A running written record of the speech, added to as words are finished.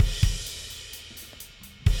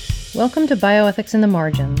Welcome to Bioethics in the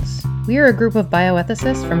Margins. We are a group of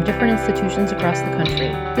bioethicists from different institutions across the country.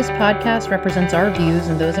 This podcast represents our views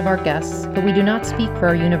and those of our guests, but we do not speak for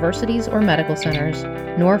our universities or medical centers,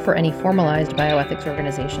 nor for any formalized bioethics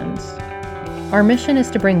organizations. Our mission is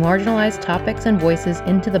to bring marginalized topics and voices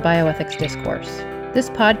into the bioethics discourse. This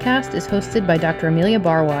podcast is hosted by Dr. Amelia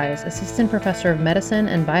Barwise, Assistant Professor of Medicine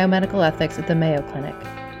and Biomedical Ethics at the Mayo Clinic,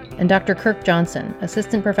 and Dr. Kirk Johnson,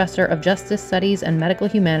 Assistant Professor of Justice Studies and Medical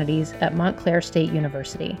Humanities at Montclair State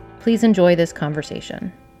University. Please enjoy this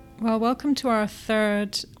conversation. Well, welcome to our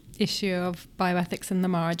third issue of Bioethics in the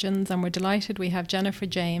Margins, and we're delighted we have Jennifer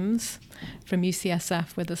James from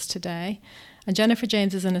UCSF with us today. And Jennifer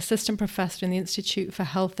James is an assistant professor in the Institute for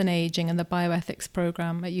Health and Aging and the Bioethics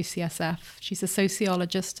program at UCSF. She's a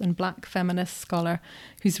sociologist and Black feminist scholar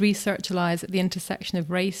whose research lies at the intersection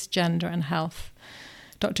of race, gender, and health.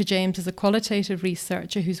 Dr. James is a qualitative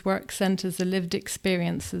researcher whose work centres the lived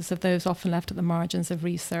experiences of those often left at the margins of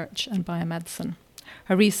research and biomedicine.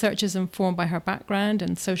 Her research is informed by her background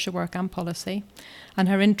in social work and policy, and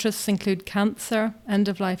her interests include cancer,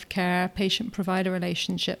 end-of-life care, patient-provider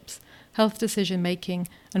relationships, health decision-making,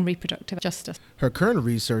 and reproductive justice. Her current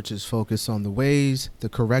research is focused on the ways the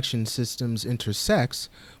correction systems intersects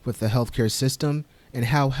with the healthcare system and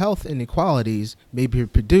how health inequalities may be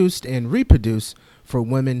produced and reproduced for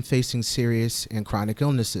women facing serious and chronic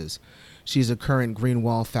illnesses. She's a current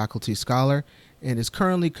Greenwald faculty scholar and is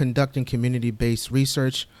currently conducting community-based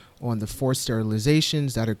research on the forced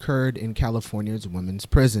sterilizations that occurred in California's women's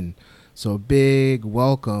prison. So a big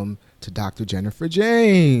welcome to Dr. Jennifer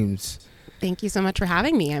James. Thank you so much for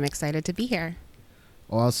having me. I'm excited to be here.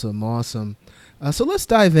 Awesome. So let's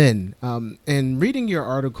dive in. And reading your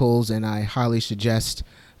articles, and I highly suggest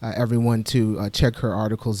everyone to check her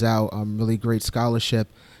articles out. Really great scholarship.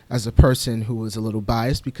 As a person who is a little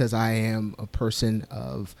biased because I am a person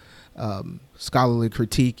of scholarly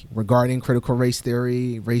critique regarding critical race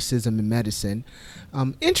theory, racism in medicine,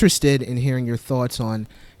 I'm interested in hearing your thoughts on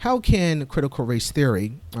how can critical race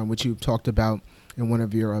theory, which you've talked about in one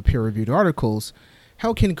of your peer-reviewed articles,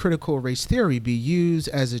 how can critical race theory be used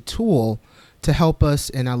as a tool to help us,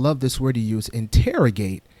 and I love this word you use,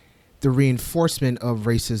 interrogate the reinforcement of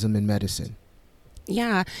racism in medicine?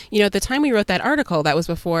 Yeah. At the time we wrote that article, that was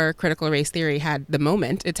before critical race theory had the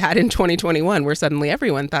moment it's had in 2021, where suddenly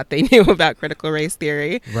everyone thought they knew about critical race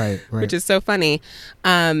theory, right. Which is so funny.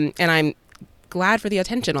 And I'm glad for the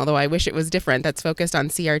attention, although I wish it was different, that's focused on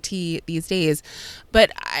CRT these days. But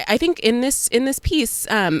I think in this piece,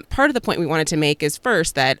 part of the point we wanted to make is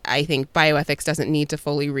first that I think bioethics doesn't need to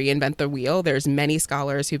fully reinvent the wheel. There's many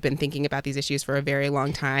scholars who've been thinking about these issues for a very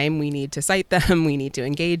long time. We need to cite them. We need to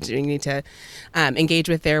engage. We need to engage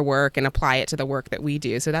with their work and apply it to the work that we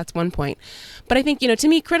do. So that's one point. But I think, to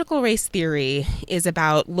me, critical race theory is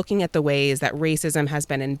about looking at the ways that racism has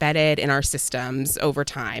been embedded in our systems over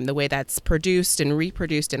time, the way that's produced and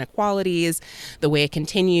reproduced inequalities, the way it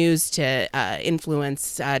continues to influence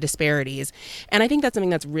disparities. And I think that's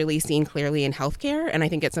something that's really seen clearly in healthcare. And I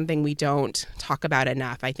think it's something we don't talk about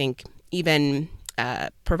enough. I think even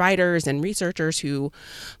providers and researchers who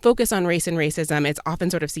focus on race and racism, it's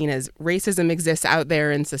often sort of seen as racism exists out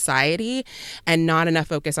there in society and not enough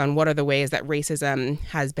focus on what are the ways that racism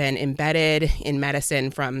has been embedded in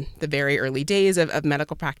medicine from the very early days of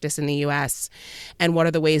medical practice in the U.S. and what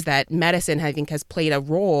are the ways that medicine, I think, has played a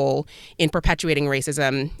role in perpetuating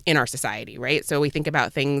racism in our society, right? So we think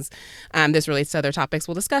about things, this relates to other topics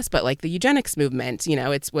we'll discuss, but like the eugenics movement,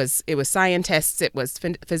 it was scientists, it was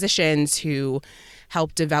physicians who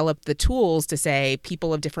help develop the tools to say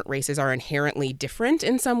people of different races are inherently different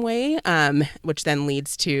in some way, which then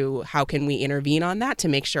leads to how can we intervene on that to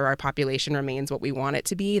make sure our population remains what we want it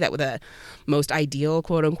to be, that the most ideal,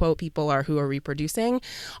 quote unquote, people are who are reproducing.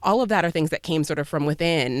 All of that are things that came sort of from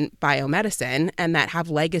within biomedicine and that have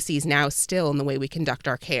legacies now still in the way we conduct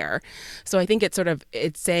our care. So I think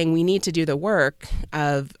it's saying we need to do the work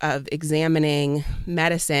of examining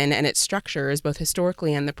medicine and its structures, both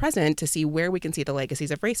historically and the present, to see where we can see the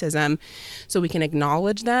legacies of racism so we can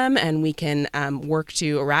acknowledge them and we can work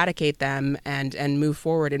to eradicate them and move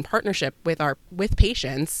forward in partnership with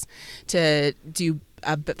patients to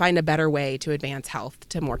find a better way to advance health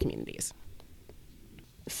to more communities.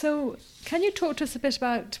 So can you talk to us a bit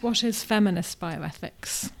about what is feminist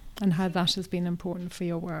bioethics and how that has been important for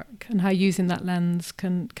your work and how using that lens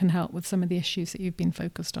can help with some of the issues that you've been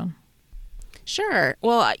focused on? Sure.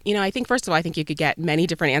 Well, I think, first of all, I think you could get many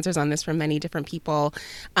different answers on this from many different people.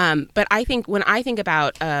 But I think when I think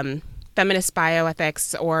about feminist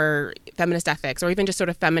bioethics or feminist ethics, or even just sort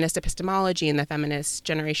of feminist epistemology and the feminist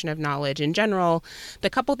generation of knowledge in general, the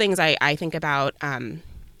couple things I think about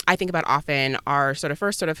I think about often are sort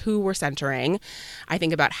of who we're centering. I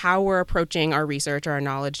think about how we're approaching our research or our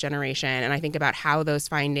knowledge generation, and I think about how those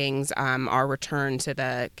findings are returned to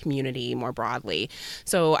the community more broadly.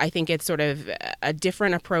 So I think it's sort of a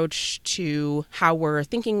different approach to how we're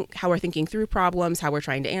thinking through problems, how we're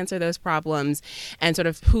trying to answer those problems, and sort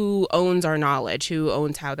of who owns our knowledge, who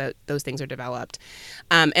owns how those things are developed.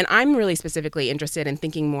 And I'm really specifically interested in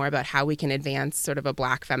thinking more about how we can advance sort of a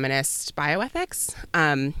Black feminist bioethics.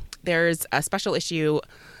 There's a special issue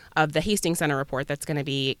of the Hastings Center report that's going to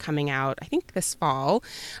be coming out, I think, this fall.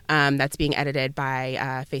 That's being edited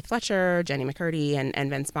by Faith Fletcher, Jenny McCurdy, and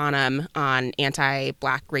Vince Bonham on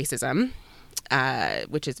anti-Black racism.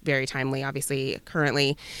 Which is very timely, obviously,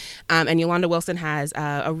 currently. And Yolanda Wilson has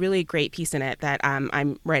a really great piece in it that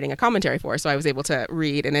I'm writing a commentary for, so I was able to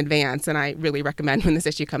read in advance, and I really recommend when this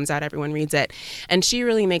issue comes out, everyone reads it. And she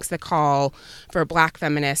really makes the call for Black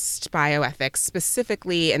feminist bioethics,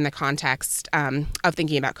 specifically in the context of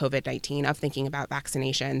thinking about COVID-19, of thinking about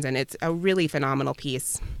vaccinations, and it's a really phenomenal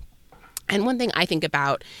piece. And one thing I think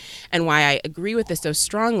about, and why I agree with this so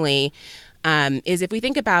strongly, is if we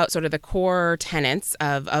think about sort of the core tenets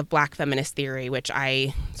of Black feminist theory, which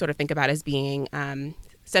I sort of think about as being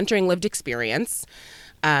centering lived experience,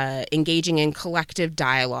 engaging in collective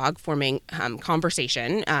dialogue, forming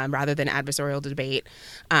conversation rather than adversarial debate,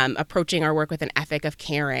 approaching our work with an ethic of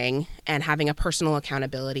caring, and having a personal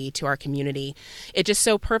accountability to our community. It just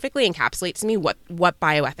so perfectly encapsulates to me what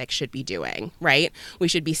bioethics should be doing, right? We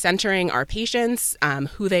should be centering our patients,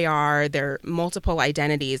 who they are, their multiple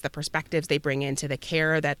identities, the perspectives they bring into the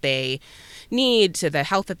care that they need, to the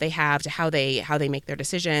health that they have, to how they make their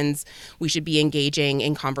decisions. We should be engaging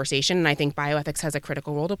in conversation, and I think bioethics has a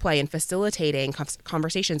critical role to play in facilitating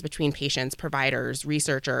conversations between patients, providers,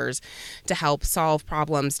 researchers, to help solve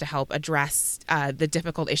problems, to help address the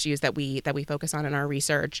difficult issues that we focus on in our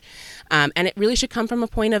research. And it really should come from a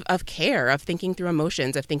point of care, of thinking through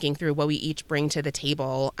emotions, of thinking through what we each bring to the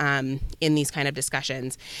table in these kind of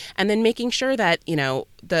discussions, and then making sure that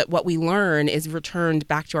what we learn is returned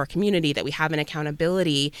back to our community, that we have an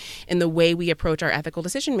accountability in the way we approach our ethical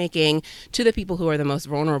decision making to the people who are the most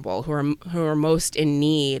vulnerable, who are most in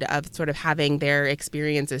need of sort of having their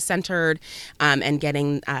experiences centered and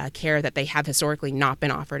getting care that they have historically not been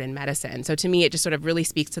offered in medicine. So to me, it just sort of really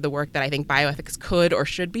speaks to the work that I think bioethics could or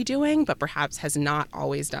should be doing, but perhaps has not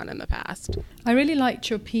always done in the past. I really liked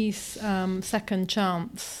your piece, Second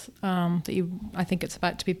Chance, that I think it's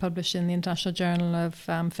about to be published in the International Journal of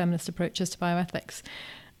Feminist Approaches to Bioethics.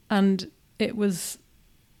 And it was,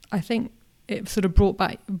 I think, it sort of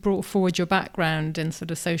brought forward your background in sort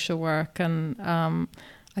of social work, and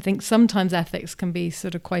I think sometimes ethics can be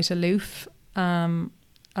sort of quite aloof, and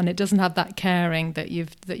it doesn't have that caring that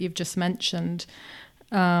you've just mentioned.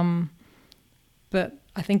 But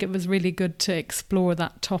I think it was really good to explore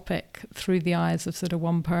that topic through the eyes of sort of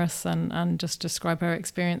one person and just describe her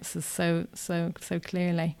experiences so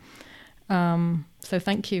clearly. So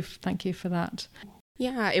thank you for that.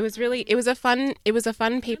 Yeah, it was a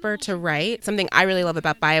fun paper to write. Something I really love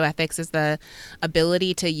about bioethics is the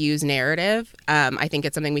ability to use narrative. I think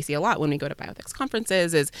it's something we see a lot when we go to bioethics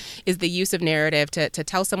conferences is the use of narrative to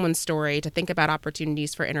tell someone's story, to think about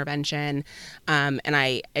opportunities for intervention. And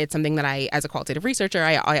it's something that I, as a qualitative researcher,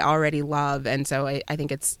 I already love. And so I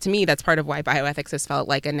think to me, that's part of why bioethics has felt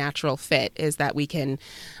like a natural fit, is that we can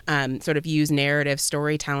sort of use narrative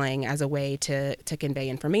storytelling as a way to convey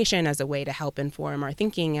information, as a way to help inform our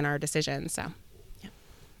thinking and our decisions. So, yeah.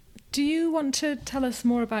 Do you want to tell us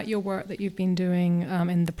more about your work that you've been doing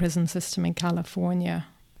in the prison system in California?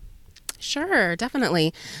 Sure,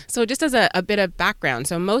 definitely. So just as a bit of background,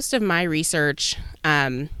 so most of my research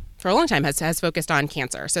for a long time has focused on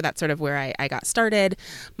cancer. So that's sort of where I got started.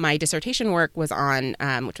 My dissertation work was on,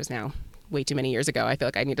 which was now way too many years ago. I feel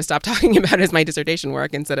like I need to stop talking about it as my dissertation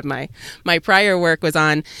work. Instead of my prior work was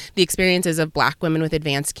on the experiences of Black women with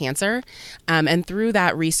advanced cancer. And through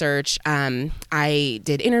that research, I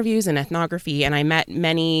did interviews and ethnography, and I met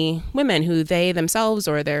many women who they themselves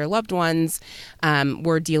or their loved ones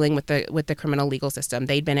were dealing with the criminal legal system.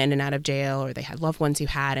 They'd been in and out of jail, or they had loved ones who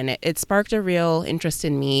had, and it sparked a real interest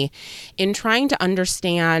in me in trying to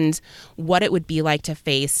understand what it would be like to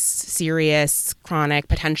face serious, chronic,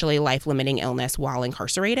 potentially life-limiting illness while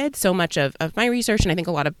incarcerated. So much of my research, and I think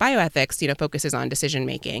a lot of bioethics, focuses on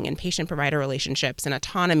decision-making and patient-provider relationships and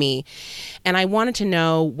autonomy. And I wanted to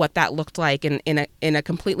know what that looked like in a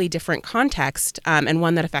completely different context, and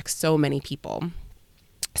one that affects so many people.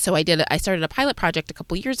 So I started a pilot project a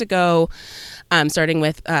couple years ago, starting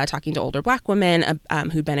with talking to older Black women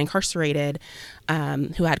who'd been incarcerated,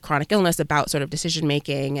 who had chronic illness, about sort of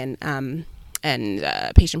decision-making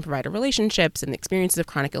patient-provider relationships and the experiences of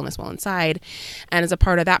chronic illness while inside. And as a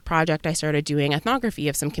part of that project, I started doing ethnography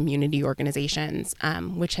of some community organizations,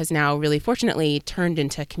 which has now really fortunately turned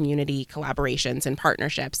into community collaborations and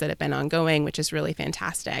partnerships that have been ongoing, which is really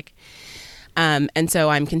fantastic. And so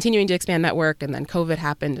I'm continuing to expand that work, and then COVID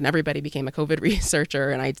happened and everybody became a COVID researcher,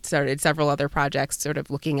 and I started several other projects sort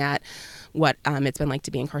of looking at what it's been like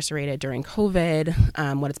to be incarcerated during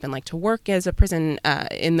COVID, what it's been like to work as a prison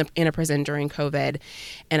in a prison during COVID,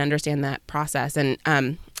 and understand that process. And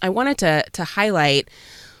I wanted to highlight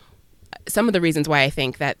some of the reasons why I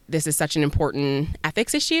think that this is such an important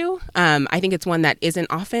ethics issue. I think it's one that isn't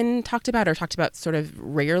often talked about, or talked about sort of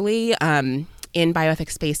rarely in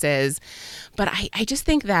bioethics spaces. But I just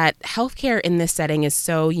think that healthcare in this setting is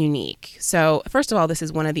so unique. So first of all, this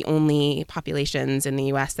is one of the only populations in the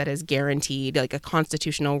U.S. that is guaranteed like a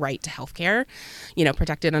constitutional right to healthcare,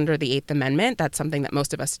 protected under the 8th Amendment. That's something that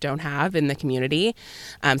most of us don't have in the community.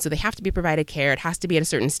 So they have to be provided care. It has to be at a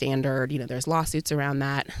certain standard. There's lawsuits around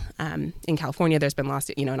that. In California, there's been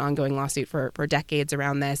an ongoing lawsuit for decades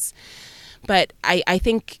around this. But I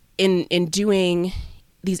think in doing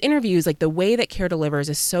these interviews, like the way that care delivers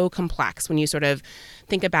is so complex when you sort of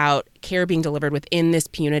think about care being delivered within this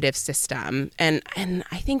punitive system. And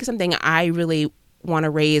I think something I really want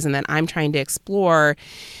to raise and that I'm trying to explore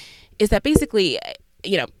is that basically,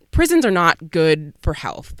 prisons are not good for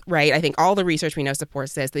health, right? I think all the research we know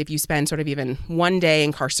supports this, that if you spend sort of even one day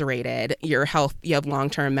incarcerated, you have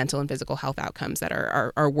long-term mental and physical health outcomes that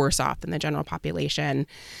are worse off than the general population.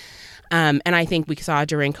 And I think we saw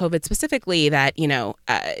during COVID specifically that,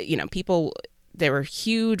 there were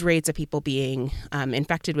huge rates of people being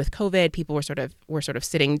infected with COVID. People were sort of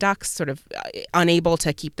sitting ducks, sort of unable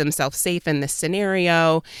to keep themselves safe in this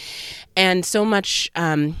scenario. And so much,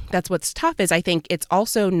 that's what's tough is I think it's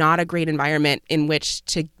also not a great environment in which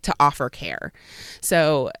to offer care.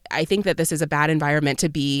 So I think that this is a bad environment to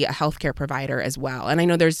be a healthcare provider as well. And I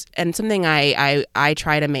know and something I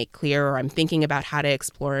try to make clear, or I'm thinking about how to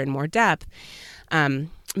explore in more depth,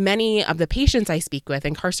 many of the patients I speak with,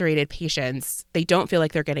 incarcerated patients, they don't feel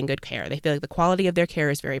like they're getting good care. They feel like the quality of their care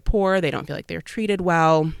is very poor. They don't feel like they're treated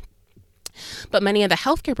well. But many of the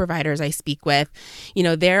healthcare providers I speak with,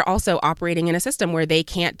 they're also operating in a system where they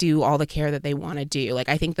can't do all the care that they want to do. Like,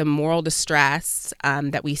 I think the moral distress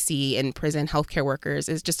that we see in prison healthcare workers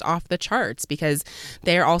is just off the charts because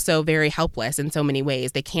they're also very helpless in so many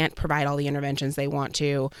ways. They can't provide all the interventions they want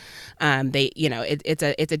to.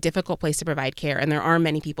 It's a difficult place to provide care. And there are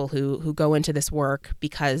many people who go into this work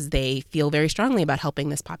because they feel very strongly about helping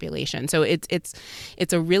this population. So it's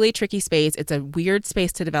a really tricky space. It's a weird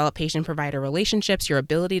space to develop patient-provider relationships, your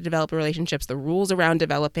ability to develop relationships, the rules around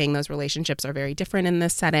developing those relationships are very different in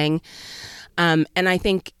this setting. And I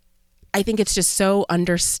think it's just so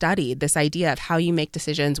understudied, this idea of how you make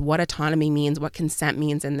decisions, what autonomy means, what consent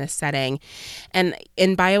means in this setting. And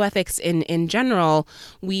in bioethics in general,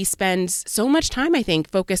 we spend so much time, I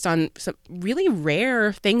think, focused on some really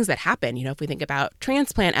rare things that happen. If we think about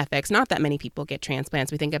transplant ethics, not that many people get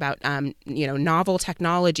transplants. We think about, novel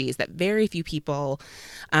technologies that very few people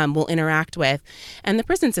will interact with. And the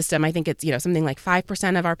prison system, I think it's, something like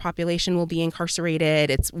 5% of our population will be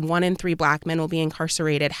incarcerated. It's 1 in 3 Black men will be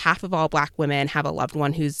incarcerated. Half of all Black women have a loved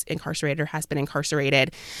one who's incarcerated or has been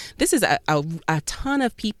incarcerated. This is a ton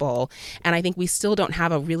of people, and I think we still don't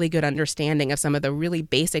have a really good understanding of some of the really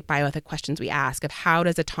basic bioethic questions we ask of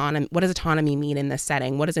what does autonomy mean in this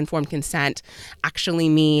setting? What does informed consent actually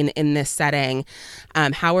mean in this setting?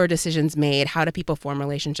 How are decisions made? How do people form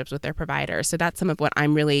relationships with their providers? So that's some of what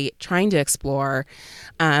I'm really trying to explore.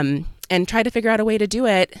 And try to figure out a way to do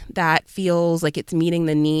it that feels like it's meeting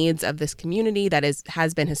the needs of this community that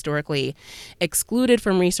has been historically excluded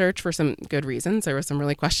from research for some good reasons. There was some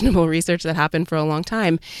really questionable research that happened for a long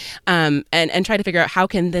time, and try to figure out how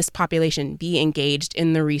can this population be engaged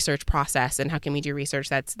in the research process, and how can we do research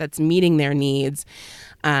that's meeting their needs,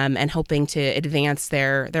 and helping to advance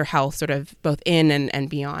their health sort of both in and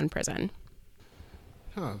beyond prison.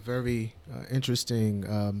 Very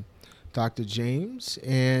interesting, Dr. James.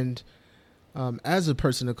 And as a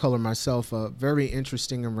person of color myself, very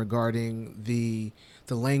interesting in regarding the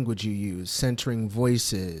language you use, centering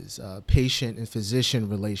voices, patient and physician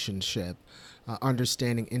relationship,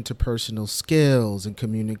 understanding interpersonal skills and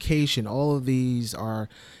communication. All of these are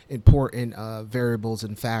important variables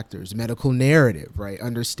and factors. Medical narrative, right?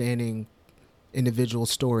 Understanding individual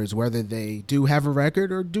stories, whether they do have a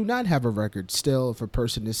record or do not have a record. Still, if a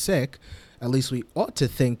person is sick, at least we ought to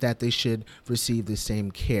think that they should receive the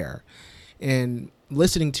same care. And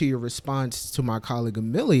listening to your response to my colleague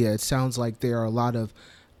Amelia, it sounds like there are a lot of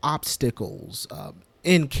obstacles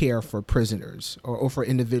in care for prisoners or for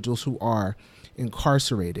individuals who are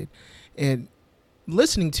incarcerated. And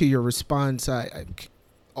listening to your response, a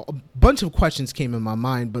bunch of questions came in my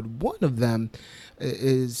mind, but one of them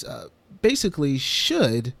is basically,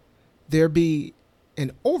 should there be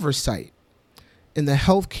an oversight in the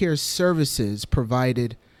healthcare services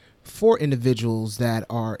provided for individuals that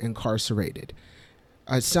are incarcerated?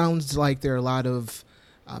 It sounds like there are a lot of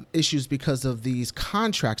issues because of these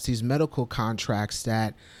contracts, these medical contracts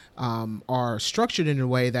that are structured in a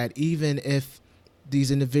way that even if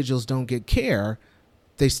these individuals don't get care,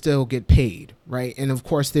 they still get paid, right? And of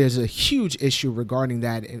course, there's a huge issue regarding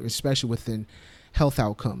that, especially within health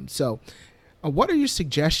outcomes. So what are your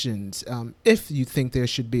suggestions if you think there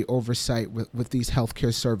should be oversight with these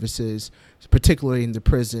healthcare services, particularly in the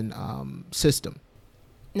prison system?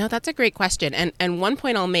 No, that's a great question. And one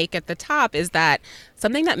point I'll make at the top is that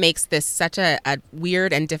something that makes this such a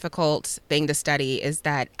weird and difficult thing to study is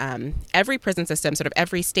that every prison system, sort of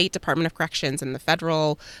every state Department of Corrections and the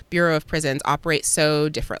Federal Bureau of Prisons operate so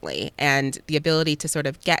differently. And the ability to sort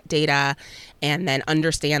of get data and then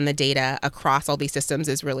understand the data across all these systems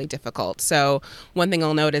is really difficult. So one thing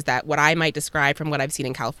I'll note is that what I might describe from what I've seen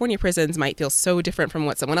in California prisons might feel so different from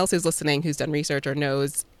what someone else who's listening who's done research or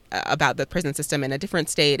knows about the prison system in a different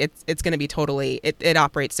state. It's going to be totally, it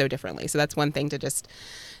operates so differently. So that's one thing to just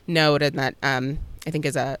note, and that I think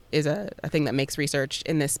is a thing that makes research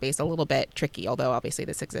in this space a little bit tricky, although obviously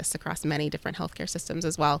this exists across many different healthcare systems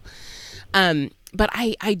as well. But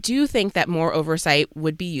I do think that more oversight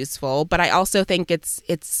would be useful, but I also think this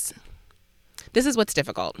is what's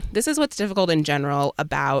difficult. This is what's difficult in general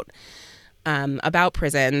about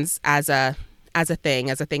prisons as a thing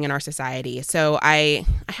in our society. So I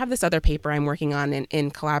have this other paper I'm working on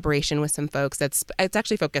in collaboration with some folks it's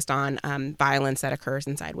actually focused on violence that occurs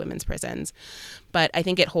inside women's prisons. But I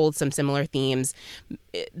think it holds some similar themes.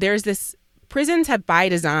 There's this, prisons have by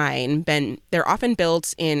design they're often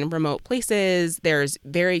built in remote places.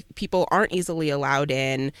 People aren't easily allowed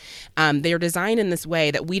in. They're designed in this way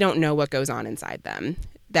that we don't know what goes on inside them,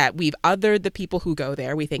 that we've othered the people who go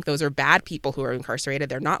there. We think those are bad people who are incarcerated.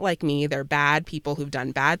 They're not like me. They're bad people who've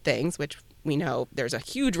done bad things, which we know there's a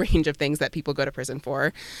huge range of things that people go to prison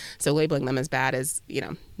for. So labeling them as bad is,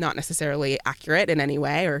 not necessarily accurate in any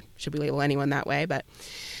way, or should we label anyone that way? But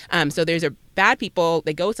so there's a bad people.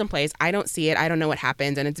 They go someplace. I don't see it. I don't know what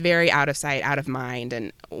happens. And it's very out of sight, out of mind.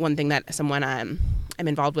 And one thing that someone I'm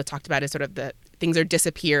involved with talked about is sort of the things are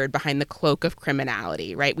disappeared behind the cloak of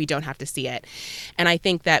criminality, right? We don't have to see it. And I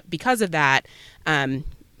think that because of that,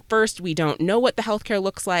 first, we don't know what the healthcare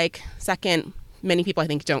looks like. Second, many people, I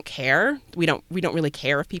think, don't care. We don't really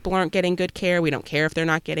care if people aren't getting good care. We don't care if they're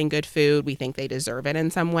not getting good food. We think they deserve it in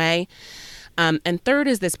some way. And third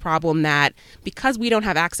is this problem that because we don't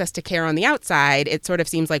have access to care on the outside, it sort of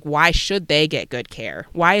seems like, why should they get good care?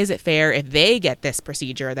 Why is it fair if they get this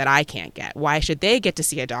procedure that I can't get? Why should they get to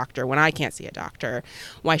see a doctor when I can't see a doctor?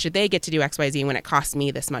 Why should they get to do XYZ when it costs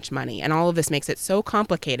me this much money? And all of this makes it so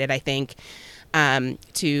complicated, I think,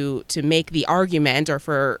 to make the argument, or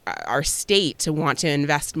for our state to want to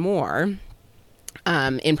invest more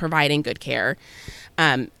in providing good care.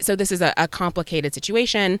 So this is a complicated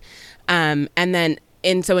situation. And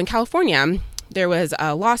so in California, there was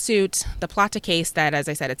a lawsuit, the Plata case that, as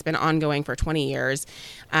I said, it's been ongoing for 20 years.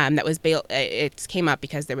 That was it came up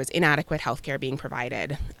because there was inadequate health care being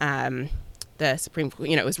provided. The Supreme Court,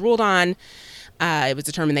 it was ruled on. It was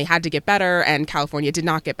determined they had to get better, and California did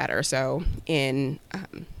not get better. So in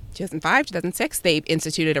 2005, 2006, they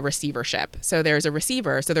instituted a receivership. So there's a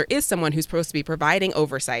receiver. So there is someone who's supposed to be providing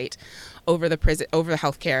oversight over the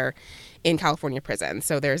healthcare in California prisons.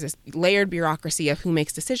 So there's this layered bureaucracy of who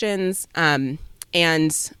makes decisions.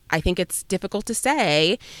 And I think it's difficult to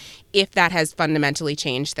say if that has fundamentally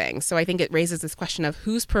changed things. So I think it raises this question of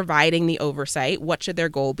who's providing the oversight, what should their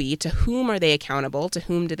goal be, to whom are they accountable, to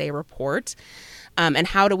whom do they report, and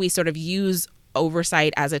how do we sort of use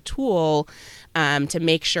oversight as a tool to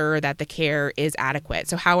make sure that the care is adequate.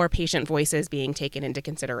 So how are patient voices being taken into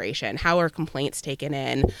consideration? How are complaints taken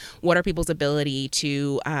in? What are people's ability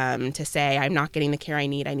to say, I'm not getting the care I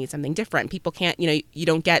need something different? People can't, you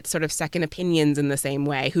don't get sort of second opinions in the same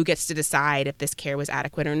way. Who gets to decide if this care was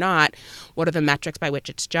adequate or not? What are the metrics by which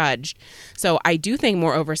it's judged? So I do think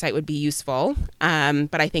more oversight would be useful,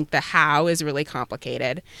 but I think the how is really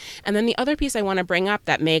complicated. And then the other piece I want to bring up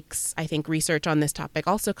that makes, I think, research on this topic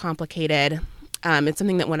also complicated. It's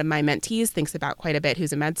something that one of my mentees thinks about quite a bit,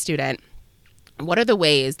 who's a med student. What are the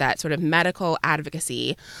ways that sort of medical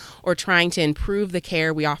advocacy, or trying to improve the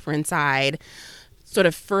care we offer inside, sort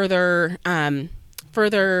of further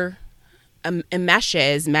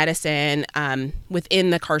enmeshes medicine within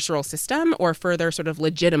the carceral system or further sort of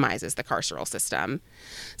legitimizes the carceral system.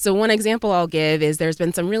 So one example I'll give is there's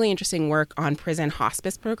been some really interesting work on prison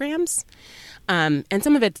hospice programs. And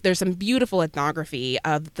some of it, there's some beautiful ethnography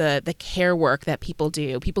of the care work that people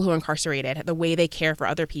do, people who are incarcerated, the way they care for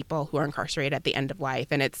other people who are incarcerated at the end of life.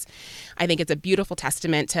 And I think it's a beautiful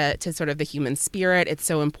testament to sort of the human spirit. It's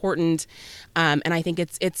so important. And I think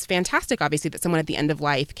it's fantastic, obviously, that someone at the end of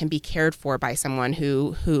life can be cared for by someone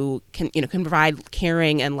who can provide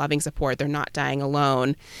caring and loving support. They're not dying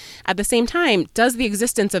alone. At the same time, does the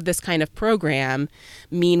existence of this kind of program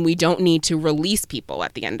mean we don't need to release people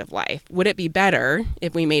at the end of life? Would it be better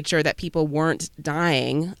if we made sure that people weren't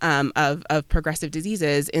dying of progressive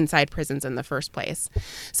diseases inside prisons in the first place?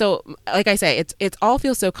 So, like I say, it all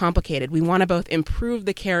feels so complicated. We want to both improve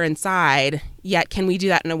the care inside, yet can we do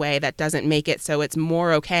that in a way that doesn't make it so it's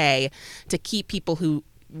more okay to keep people who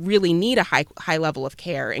really need a high level of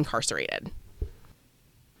care incarcerated?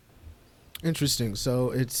 Interesting.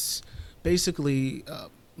 So it's basically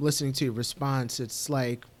listening to your response. It's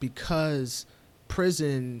like because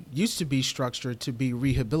prison used to be structured to be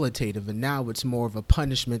rehabilitative, and now it's more of a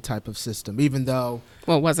punishment type of system, even though...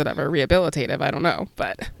 Well, was it ever rehabilitative? I don't know,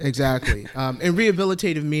 but... Exactly. And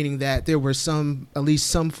rehabilitative meaning that there were at least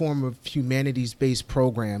some form of humanities-based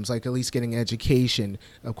programs, like at least getting education,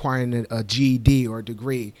 acquiring a GED or a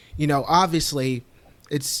degree. Obviously,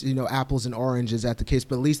 it's, apples and oranges at the case,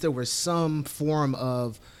 but at least there was some form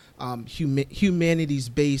of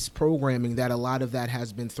humanities-based programming that a lot of that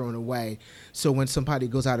has been thrown away. So when somebody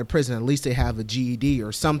goes out of prison, at least they have a GED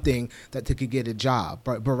or something that they could get a job.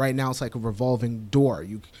 But right now it's like a revolving door.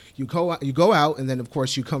 You go out, and then of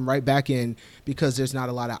course you come right back in because there's not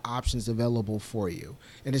a lot of options available for you.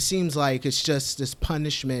 And it seems like it's just this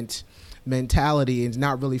punishment mentality and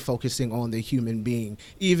not really focusing on the human being.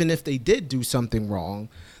 Even if they did do something wrong,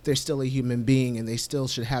 they're still a human being, and they still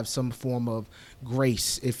should have some form of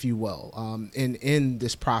grace, if you will, in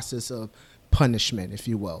this process of punishment, if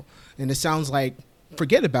you will. And it sounds like,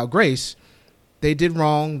 forget about grace. They did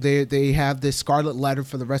wrong. They have this scarlet letter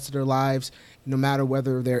for the rest of their lives. No matter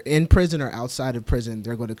whether they're in prison or outside of prison,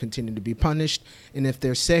 they're going to continue to be punished. And if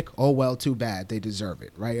they're sick, oh, well, too bad. They deserve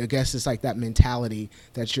it, right? I guess it's like that mentality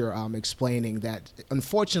that you're explaining that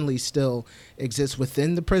unfortunately still exists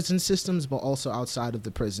within the prison systems, but also outside of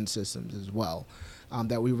the prison systems as well,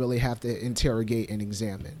 that we really have to interrogate and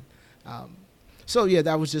examine. So, yeah,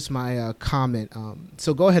 that was just my comment.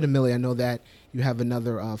 So go ahead, Amelia. I know that you have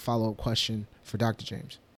another follow-up question for Dr.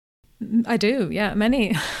 James. I do, yeah,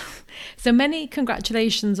 many. So many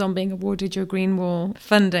congratulations on being awarded your Greenwall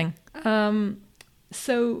funding.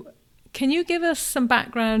 So can you give us some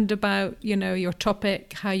background about, your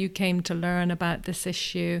topic, how you came to learn about this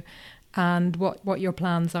issue, and what your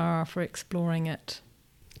plans are for exploring it?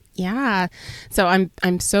 Yeah. So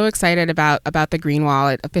I'm so excited about the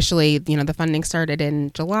Greenwall. It officially, the funding started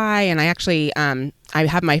in July, and I actually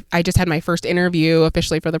I just had my first interview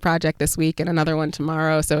officially for the project this week and another one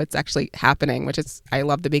tomorrow. So it's actually happening, I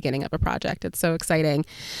love the beginning of a project. It's so exciting.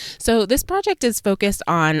 So this project is focused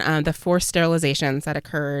on the forced sterilizations that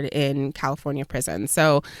occurred in California prisons.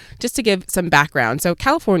 So just to give some background. So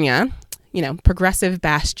California, progressive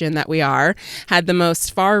bastion that we are, had the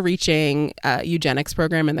most far-reaching eugenics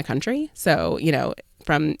program in the country. So,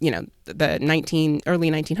 from, the early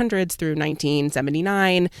 1900s through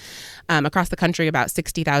 1979, across the country, about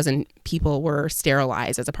 60,000 people were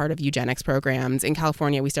sterilized as a part of eugenics programs. In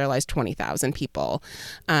California, we sterilized 20,000 people,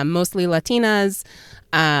 mostly Latinas,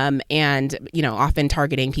 and, often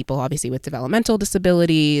targeting people, obviously, with developmental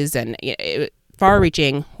disabilities and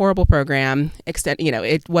far-reaching, horrible program.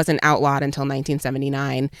 It wasn't outlawed until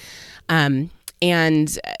 1979.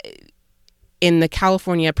 And in the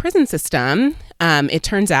California prison system, it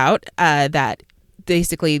turns out that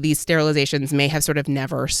basically these sterilizations may have sort of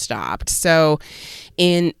never stopped. So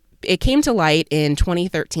it came to light in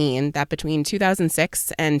 2013 that between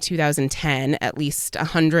 2006 and 2010, at least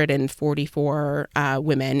 144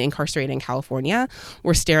 women incarcerated in California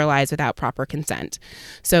were sterilized without proper consent.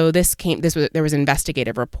 So there was an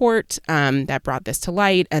investigative report that brought this to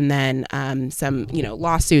light, and then some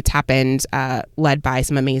lawsuits happened led by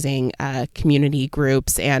some amazing community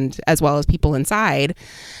groups and as well as people inside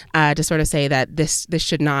to sort of say that this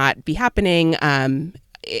should not be happening.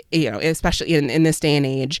 Especially in this day and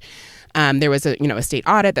age, there was a state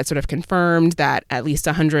audit that sort of confirmed that at least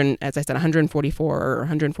 144 or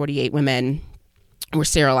 148 women were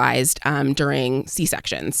sterilized during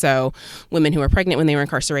C-sections. So women who were pregnant when they were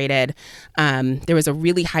incarcerated, there was a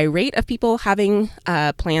really high rate of people having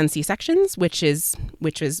planned C-sections, which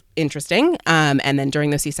was interesting. And then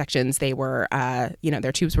during those C-sections, they were,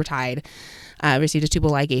 their tubes were tied, received a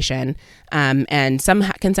tubal ligation, and some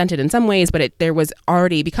consented in some ways, but there was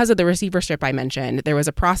already, because of the receivership I mentioned, there was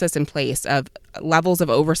a process in place of levels of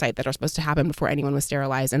oversight that are supposed to happen before anyone was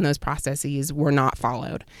sterilized, and those processes were not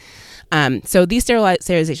followed. So these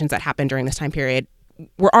sterilizations that happened during this time period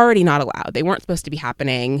were already not allowed. They weren't supposed to be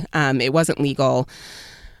happening. It wasn't legal.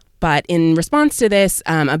 But in response to this,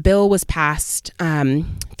 a bill was passed in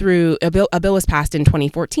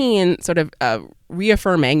 2014, sort of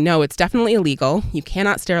reaffirming, no, it's definitely illegal. You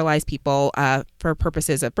cannot sterilize people for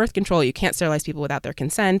purposes of birth control. You can't sterilize people without their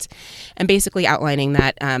consent, and basically outlining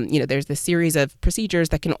that there's this series of procedures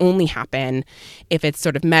that can only happen if it's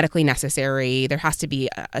sort of medically necessary. There has to be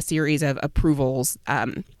a series of approvals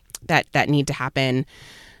that need to happen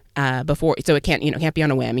before, so it can't be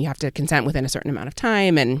on a whim. You have to consent within a certain amount of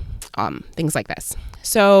time, and things like this.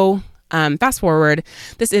 So fast forward,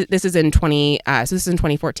 this is in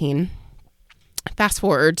 2014. Fast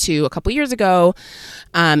forward to a couple years ago,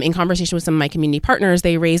 in conversation with some of my community partners,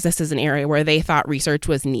 they raised this as an area where they thought research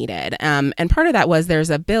was needed. And part of that was there's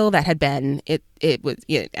a bill that had been, it was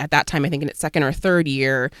at that time, I think in its second or third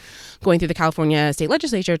year, going through the California state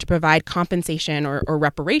legislature to provide compensation or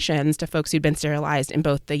reparations to folks who'd been sterilized in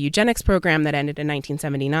both the eugenics program that ended in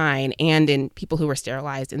 1979 and in people who were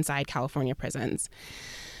sterilized inside California prisons.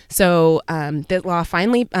 So the law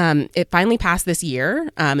finally passed this year.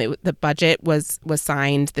 The budget was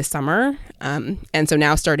signed this summer, and so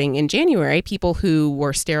now starting in January, people who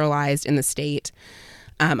were sterilized in the state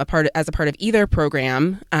as a part of either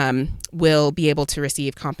program will be able to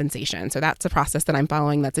receive compensation. So that's a process that I'm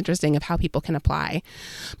following that's interesting of how people can apply.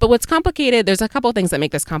 But what's complicated? There's a couple of things that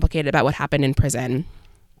make this complicated about what happened in prison.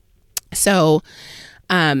 So.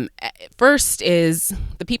 First is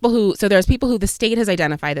there's people who the state has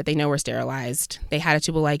identified that they know were sterilized. They had a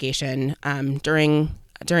tubal ligation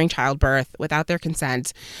during childbirth without their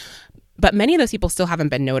consent. But many of those people still haven't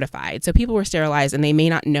been notified. So people were sterilized and they may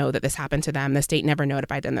not know that this happened to them. The state never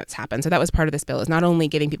notified them that this happened. So that was part of this bill, is not only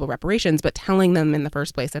giving people reparations, but telling them in the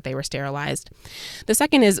first place that they were sterilized. The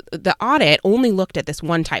second is the audit only looked at this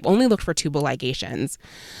one type, only looked for tubal ligations.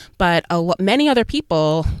 But many other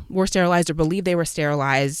people were sterilized or believed they were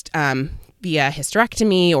sterilized via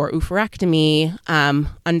hysterectomy or oophorectomy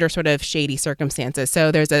under sort of shady circumstances.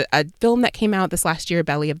 So there's a film that came out this last year,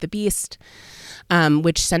 Belly of the Beast,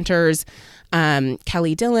 which centers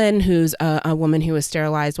Kelly Dillon, who's a woman who was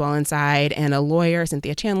sterilized while inside, and a lawyer,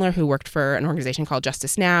 Cynthia Chandler, who worked for an organization called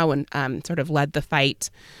Justice Now and sort of led the fight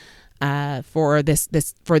for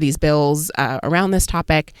these bills around this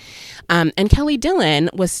topic. And Kelly Dillon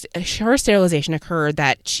her sterilization occurred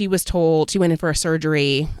that she was told, she went in for a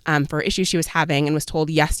surgery for issues she was having and was told,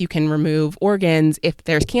 yes, you can remove organs if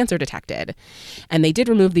there's cancer detected. And they did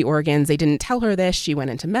remove the organs. They didn't tell her this. She went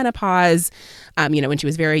into menopause, when she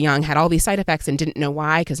was very young, had all these side effects and didn't know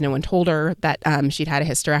why, because no one told her that she'd had a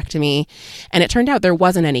hysterectomy. And it turned out there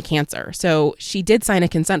wasn't any cancer. So she did sign a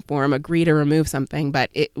consent form, agree to remove something, but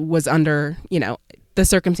it was under, the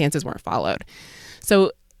circumstances weren't followed.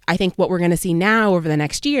 So I think what we're going to see now over the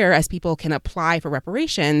next year, as people can apply for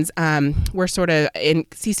reparations, we're sort of in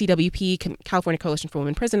CCWP, California Coalition for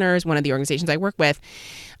Women Prisoners, one of the organizations I work with.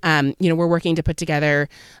 We're working to put together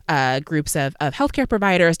groups of healthcare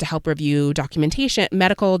providers to help review documentation,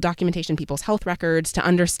 medical documentation, people's health records, to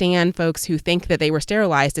understand folks who think that they were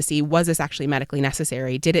sterilized, to see, was this actually medically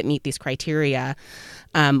necessary? Did it meet these criteria?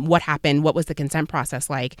 What happened? What was the consent process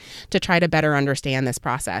like? To try to better understand this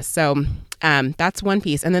process. So that's one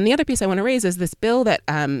piece. And then the other piece I want to raise is this bill that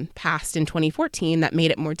passed in 2014 that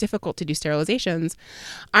made it more difficult to do sterilizations.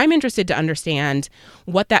 I'm interested to understand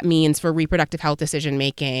what that means for reproductive health decision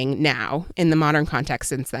making now in the modern context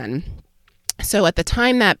since then. So at the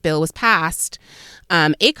time that bill was passed,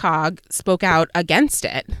 ACOG spoke out against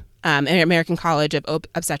it. American College of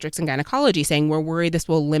Obstetrics and Gynecology, saying we're worried this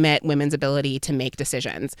will limit women's ability to make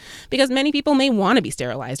decisions, because many people may want to be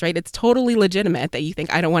sterilized, right? It's totally legitimate that you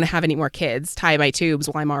think, I don't want to have any more kids, tie my tubes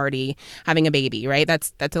while I'm already having a baby, right?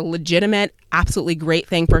 That's a legitimate, absolutely great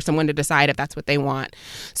thing for someone to decide if that's what they want.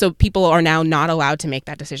 So people are now not allowed to make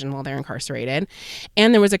that decision while they're incarcerated.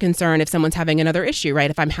 And there was a concern if someone's having another issue,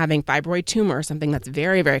 right? If I'm having fibroid tumor, something that's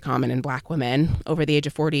very, very common in Black women over the age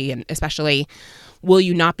of 40, and especially, will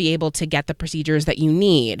you not be able to get the procedures that you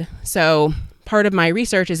need? So part of my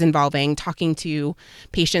research is involving talking to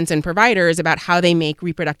patients and providers about how they make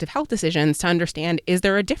reproductive health decisions to understand, is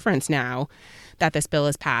there a difference now that this bill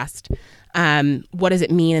is passed? What does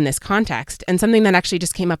it mean in this context? And something that actually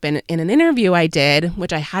just came up in an interview I did,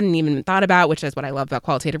 which I hadn't even thought about, which is what I love about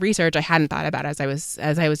qualitative research, I hadn't thought about as I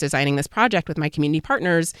was designing this project with my community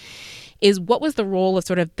partners, is what was the role of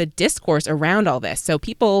sort of the discourse around all this? So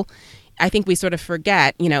people, I think we sort of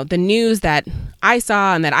forget, the news that I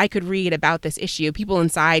saw and that I could read about this issue, people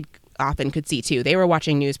inside often could see too. They were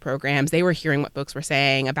watching news programs. They were hearing what folks were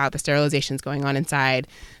saying about the sterilizations going on inside.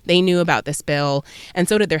 They knew about this bill, and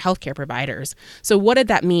so did their healthcare providers. So what did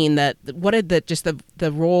that mean? What did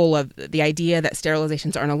the role of the idea that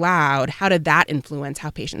sterilizations aren't allowed? How did that influence how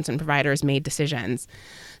patients and providers made decisions?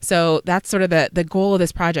 So that's sort of the goal of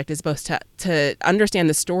this project, is both to understand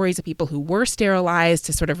the stories of people who were sterilized,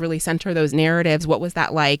 to sort of really center those narratives. What was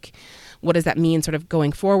that like? What does that mean sort of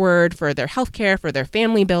going forward for their healthcare, for their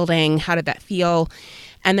family building? How did that feel?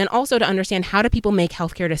 And then also to understand, how do people make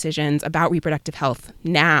healthcare decisions about reproductive health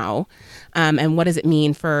now? And what does it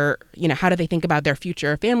mean for, how do they think about their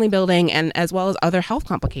future family building, and as well as other health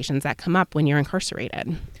complications that come up when you're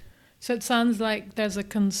incarcerated? So it sounds like there's a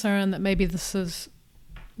concern that maybe this has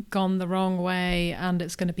gone the wrong way and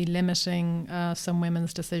it's going to be limiting some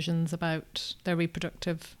women's decisions about their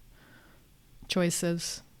reproductive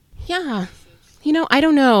choices. Yeah. I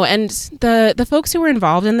don't know. And the folks who were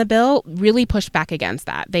involved in the bill really pushed back against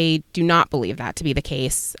that. They do not believe that to be the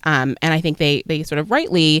case. And I think they sort of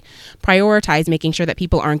rightly prioritize making sure that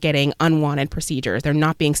people aren't getting unwanted procedures. They're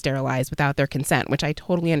not being sterilized without their consent, which I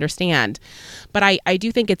totally understand. But I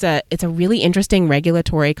do think it's a really interesting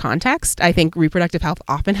regulatory context. I think reproductive health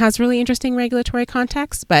often has really interesting regulatory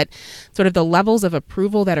context, but sort of the levels of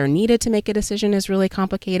approval that are needed to make a decision is really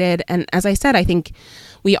complicated. And as I said, I think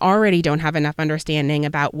we already don't have enough understanding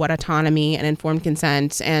about what autonomy and informed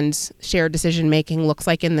consent and shared decision making looks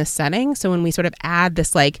like in this setting. So when we sort of add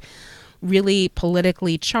this really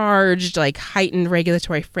politically charged, heightened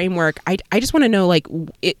regulatory framework, I just want to know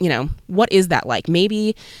what is that like?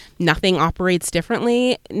 Maybe nothing operates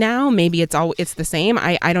differently now. Maybe it's the same.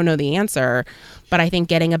 I don't know the answer, but I think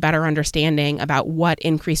getting a better understanding about what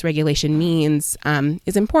increased regulation means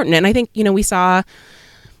is important. And I think we saw,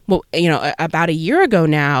 about a year ago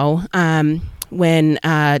now, when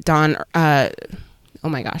Dawn,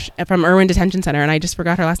 from Irwin Detention Center, and I just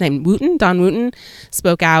forgot her last name, Dawn Wooten,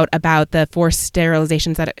 spoke out about the forced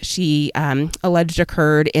sterilizations that she alleged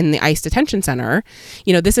occurred in the ICE detention center.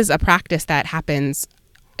 This is a practice that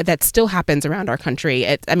still happens around our country.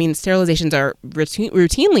 Sterilizations are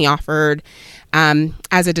routinely offered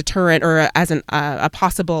as a deterrent or as a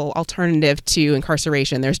possible alternative to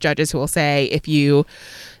incarceration. There's judges who will say, if you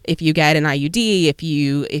get an IUD, if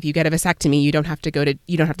you get a vasectomy, you don't have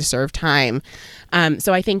to serve time.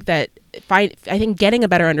 So I think that I think getting a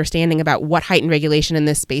better understanding about what heightened regulation in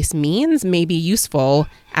this space means may be useful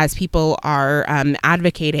as people are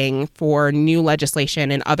advocating for new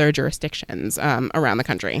legislation in other jurisdictions around the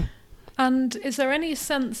country. And is there any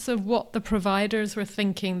sense of what the providers were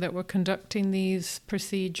thinking that were conducting these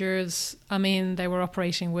procedures? They were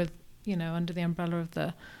operating with, under the umbrella of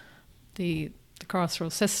the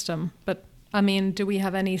carceral system. But, do we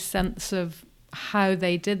have any sense of how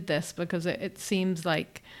they did this? Because it seems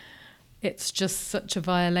like it's just such a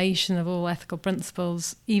violation of all ethical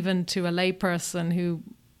principles, even to a layperson who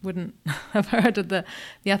wouldn't have heard of the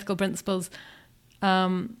ethical principles.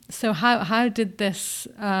 So how did this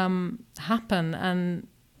happen? And,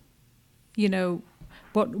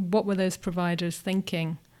 what were those providers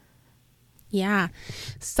thinking? Yeah,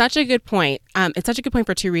 such a good point. It's such a good point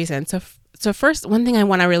for two reasons. So first, one thing I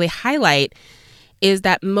want to really highlight is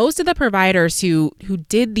that most of the providers who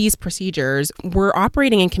did these procedures were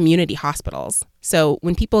operating in community hospitals. So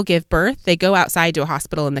when people give birth, they go outside to a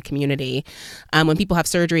hospital in the community. When people have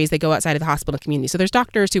surgeries, they go outside of the hospital community. So there's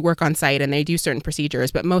doctors who work on site and they do certain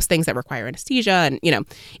procedures, but most things that require anesthesia and,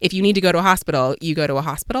 if you need to go to a hospital, you go to a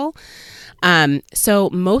hospital.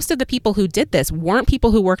 So most of the people who did this weren't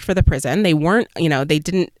people who worked for the prison. They weren't, they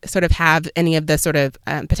didn't sort of have any of the sort of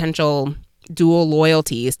potential dual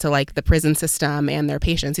loyalties to the prison system and their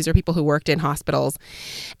patients. These are people who worked in hospitals.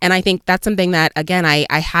 And I think that's something that, again, I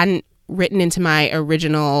hadn't written into my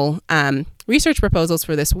original research proposals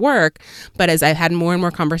for this work. But as I've had more and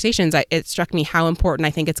more conversations, it struck me how important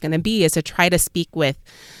I think it's going to be is to try to speak with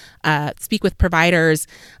providers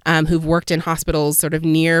who've worked in hospitals sort of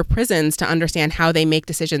near prisons to understand how they make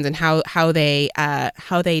decisions and how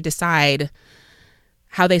they decide,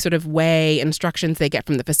 how they sort of weigh instructions they get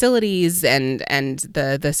from the facilities and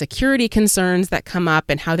the security concerns that come up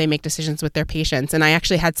and how they make decisions with their patients. And I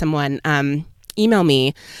actually had someone email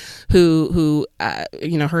me who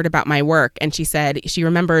heard about my work, and she said she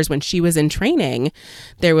remembers when she was in training,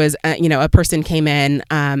 there was a person came in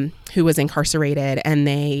who was incarcerated and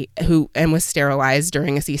was sterilized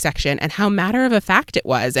during a C-section, and how matter of fact it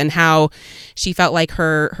was, and how she felt like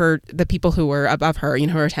the people who were above her,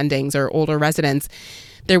 her attendings or older residents,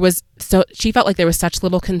 she felt like there was such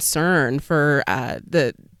little concern for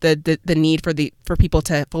the need for people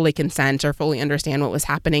to fully consent or fully understand what was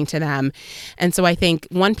happening to them. And so I think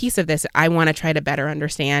one piece of this I want to try to better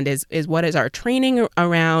understand is what is our training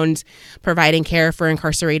around providing care for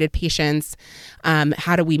incarcerated patients?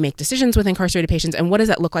 How do we make decisions with incarcerated patients? And what does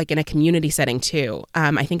that look like in a community setting too?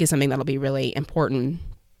 I think is something that'll be really important.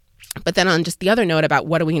 But then on just the other note about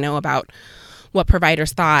what do we know about what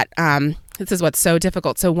providers thought, this is what's so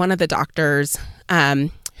difficult. So one of the doctors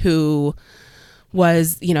who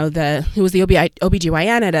was the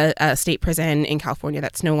OBGYN at a state prison in California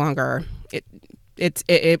that's no longer,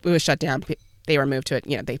 it was shut down. They were moved to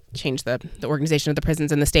it. They changed the organization of the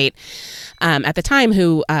prisons in the state at the time,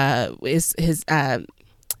 who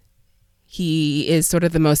he is sort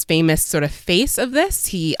of the most famous sort of face of this.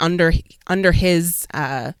 He under his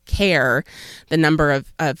care, the number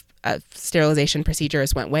of sterilization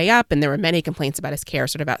procedures went way up, and there were many complaints about his care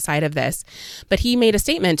sort of outside of this. But he made a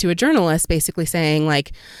statement to a journalist basically saying,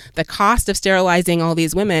 like, the cost of sterilizing all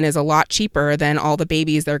these women is a lot cheaper than all the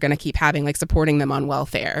babies they're going to keep having, like supporting them on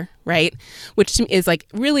welfare, right? Which is like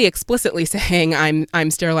really explicitly saying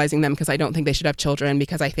I'm sterilizing them because I don't think they should have children,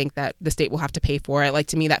 because I think that the state will have to pay for it. Like,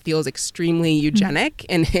 to me, that feels extremely eugenic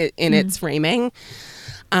in its framing,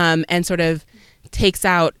 and sort of takes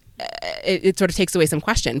out. It sort of takes away some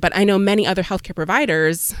question. But I know many other healthcare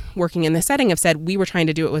providers working in this setting have said we were trying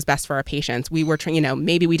to do what was best for our patients. We were trying,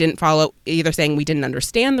 maybe we didn't follow, either saying we didn't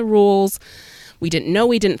understand the rules, we didn't know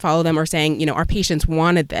we didn't follow them, or saying, our patients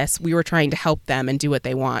wanted this. We were trying to help them and do what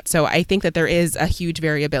they want. So I think that there is a huge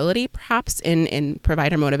variability perhaps in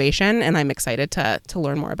provider motivation, and I'm excited to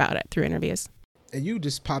learn more about it through interviews. And you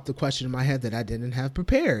just popped a question in my head that I didn't have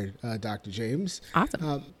prepared, Dr. James.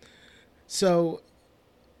 Awesome. So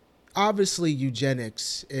obviously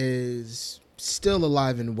eugenics is still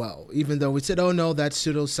alive and well, even though we said, oh no, that's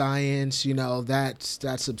pseudoscience,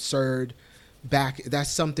 that's absurd. That's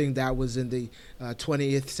something that was in the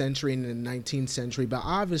 20th century and in the 19th century. But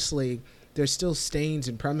obviously there's still stains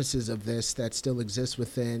and premises of this that still exist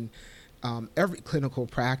within every clinical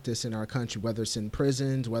practice in our country, whether it's in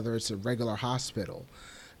prisons, whether it's a regular hospital.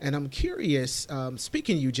 And I'm curious,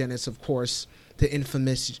 speaking of eugenics, of course, the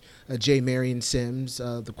infamous J. Marion Sims,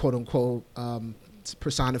 the quote-unquote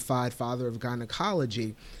personified father of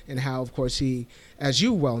gynecology, and how, of course, he, as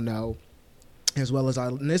you well know, as well as our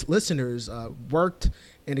listeners, worked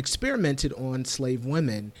and experimented on slave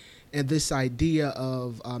women. And this idea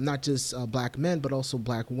of not just black men, but also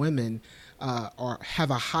black women have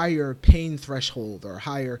a higher pain threshold or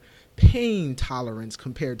higher pain tolerance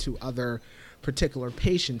compared to other particular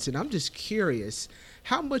patients. And I'm just curious,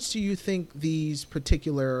 how much do you think these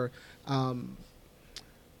particular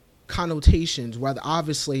connotations, whether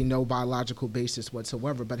obviously no biological basis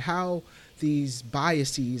whatsoever, but how these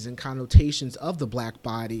biases and connotations of the black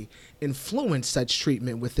body influence such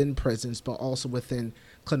treatment within prisons, but also within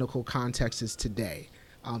clinical contexts today?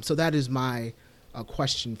 So that is my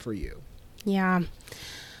question for you. Yeah.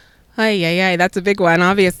 That's a big one,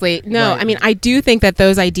 obviously. No, Right. I mean, I do think that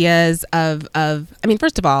those ideas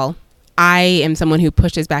first of all, I am someone who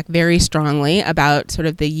pushes back very strongly about sort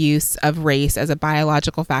of the use of race as a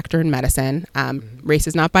biological factor in medicine. Race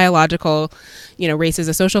is not biological. Race is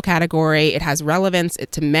a social category. It has relevance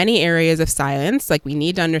to many areas of science. Like, we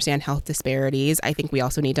need to understand health disparities. I think we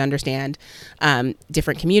also need to understand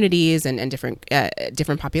different communities and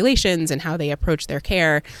different populations and how they approach their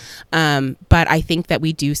care. But I think that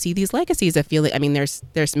we do see these legacies of feeling. I mean,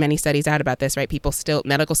 there's many studies out about this, right?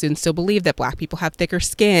 Medical students still believe that black people have thicker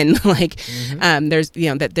skin. There's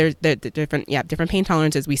different pain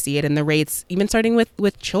tolerances. We see it in the rates, even starting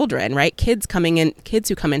with children, right? Kids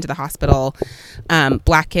who come into the hospital,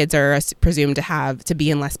 black kids are presumed to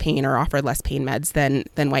be in less pain or offered less pain meds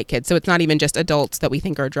than white kids. So it's not even just adults that we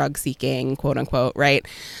think are drug seeking, quote unquote, right?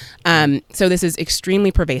 So this is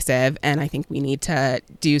extremely pervasive, and I think we need to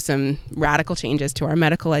do some radical changes to our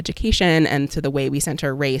medical education and to the way we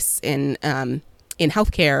center race in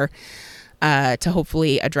healthcare. To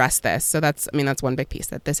hopefully address this. So that's one big piece,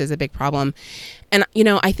 that this is a big problem. And,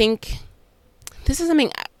 I think this is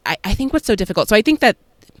something, I think what's so difficult. So I think that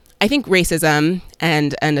I think racism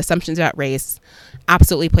and assumptions about race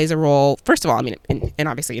absolutely plays a role. First of all, I mean, and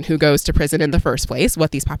obviously in who goes to prison in the first place,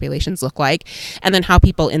 what these populations look like, and then how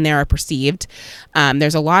people in there are perceived.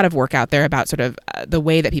 There's a lot of work out there about sort of the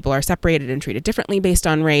way that people are separated and treated differently based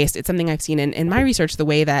on race. It's something I've seen in my research, the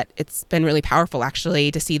way that it's been really powerful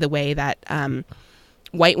actually to see the way that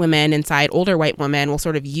white women inside, older white women will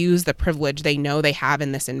sort of use the privilege they know they have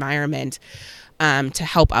in this environment to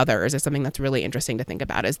help others. Is something that's really interesting to think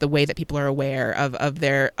about, is the way that people are aware of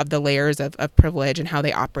the layers of privilege and how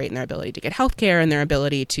they operate in their ability to get healthcare and their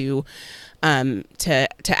ability to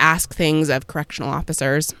ask things of correctional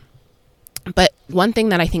officers. But one thing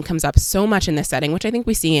that I think comes up so much in this setting, which I think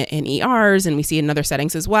we see in ERs and we see in other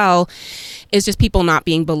settings as well, is just people not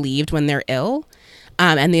being believed when they're ill,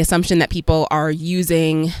 and the assumption that people are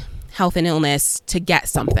using health and illness to get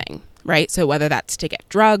something. Right. So whether that's to get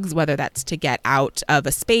drugs, whether that's to get out of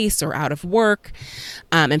a space or out of work,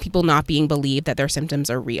 and people not being believed that their symptoms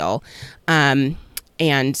are real. And,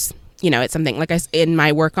 you know, it's something like in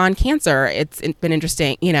my work on cancer, it's been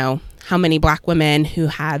interesting, you know, how many Black women who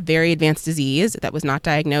had very advanced disease that was not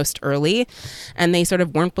diagnosed early, and they sort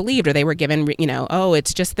of weren't believed, or they were given, you know, oh,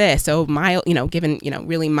 it's just this. So mild, you know, given, you know,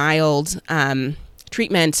 really mild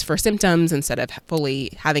treatment for symptoms instead of fully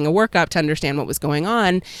having a workup to understand what was going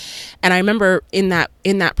on. And I remember in that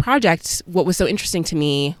project, what was so interesting to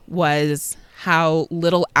me was how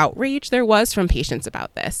little outrage there was from patients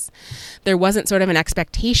about this. There wasn't sort of an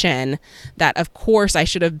expectation that, of course, I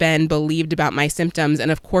should have been believed about my symptoms,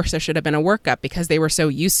 and of course there should have been a workup, because they were so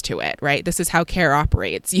used to it, right? This is how care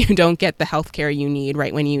operates. You don't get the health care you need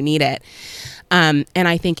right when you need it. And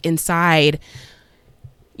I think inside,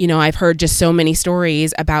 you know, I've heard just so many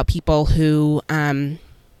stories about people who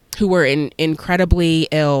were incredibly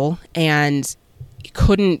ill and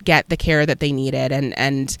couldn't get the care that they needed,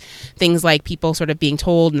 and things like people sort of being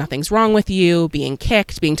told nothing's wrong with you, being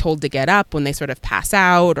kicked, being told to get up when they sort of pass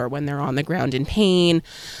out or when they're on the ground in pain,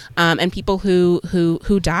 and people who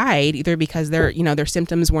died either because their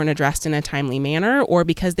symptoms weren't addressed in a timely manner, or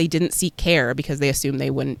because they didn't seek care because they assumed they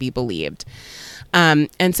wouldn't be believed.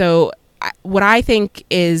 And so what I think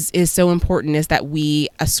is so important is that we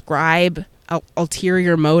ascribe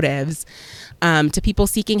ulterior motives to people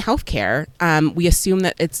seeking healthcare. We assume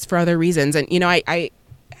that it's for other reasons. And, you know, I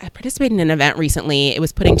participated in an event recently. It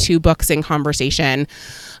was putting two books in conversation.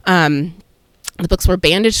 The books were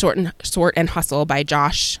Bandage, Sort and Hustle by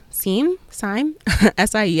Josh Siem,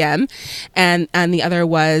 S-I-E-M. And the other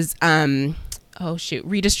was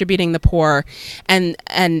Redistributing the Poor, and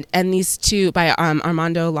these two by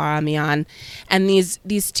Armando Laramian. And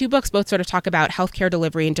these two books both sort of talk about healthcare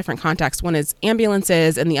delivery in different contexts. One is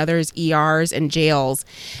ambulances and the other is ERs and jails.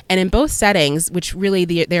 And in both settings, which really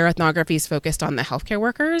their ethnography is focused on the healthcare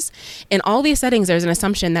workers, in all these settings there's an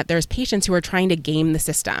assumption that there's patients who are trying to game the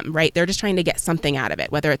system, right? They're just trying to get something out of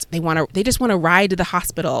it, whether it's they just want to ride to the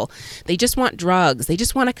hospital, they just want drugs, they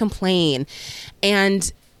just want to complain.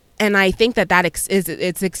 And I think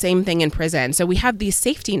it's the same thing in prison. So we have these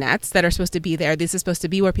safety nets that are supposed to be there. This is supposed to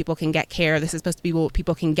be where people can get care. This is supposed to be what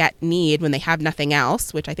people can need when they have nothing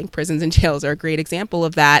else, which I think prisons and jails are a great example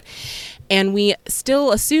of that. And we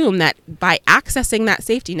still assume that by accessing that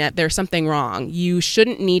safety net, there's something wrong. You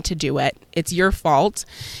shouldn't need to do it. It's your fault.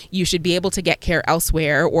 You should be able to get care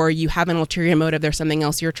elsewhere, or you have an ulterior motive. There's something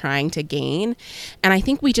else you're trying to gain. And I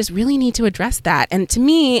think we just really need to address that. And to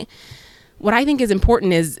me, what I think is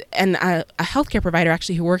important is, and a healthcare provider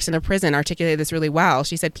actually who works in a prison articulated this really well.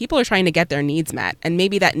 She said people are trying to get their needs met, and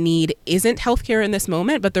maybe that need isn't healthcare in this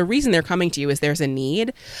moment, but the reason they're coming to you is there's a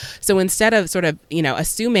need. So instead of sort of, you know,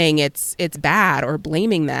 assuming it's bad or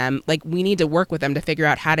blaming them, like, we need to work with them to figure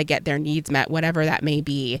out how to get their needs met, whatever that may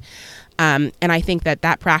be. And I think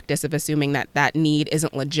that practice of assuming that need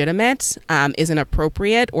isn't legitimate, isn't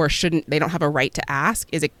appropriate, or they don't have a right to ask,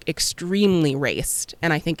 is extremely racist.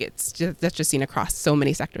 And I think that's just seen across so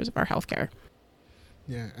many sectors of our healthcare.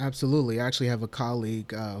 Yeah, absolutely. I actually have a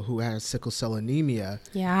colleague who has sickle cell anemia.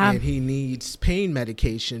 Yeah. And he needs pain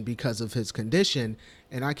medication because of his condition.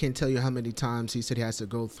 And I can't tell you how many times he said he has to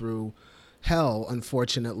go through hell,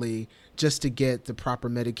 unfortunately, just to get the proper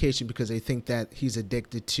medication because they think that he's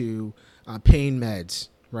addicted to pain meds,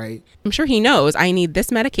 right? I'm sure he knows, I need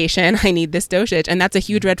this medication, I need this dosage, and that's a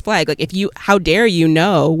huge red flag. Like, how dare you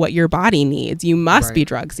know what your body needs? You must be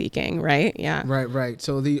drug seeking, right? Yeah. Right.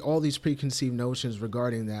 So all these preconceived notions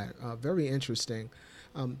regarding that, very interesting.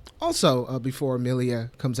 Also, before Amelia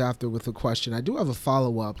comes after with a question, I do have a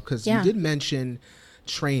follow-up because you did mention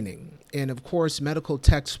training. And of course, medical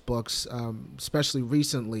textbooks, especially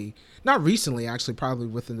recently, not recently, actually, probably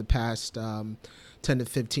within the past 10 to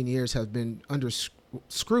 15 years, have been under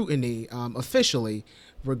scrutiny officially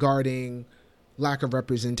regarding lack of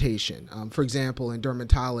representation. For example, in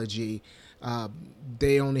dermatology,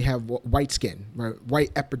 they only have white skin, right?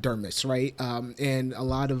 White epidermis, right? And a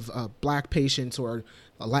lot of black patients or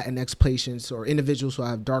Latinx patients or individuals who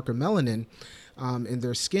have darker melanin in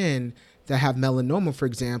their skin that have melanoma, for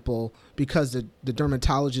example, because the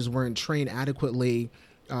dermatologists weren't trained adequately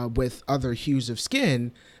with other hues of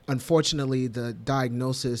skin, unfortunately, the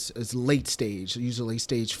diagnosis is late stage, usually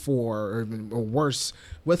stage 4 or worse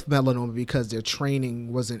with melanoma, because their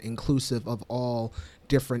training wasn't inclusive of all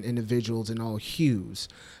different individuals and all hues.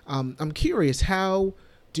 I'm curious, how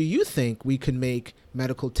do you think we could make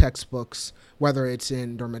medical textbooks, whether it's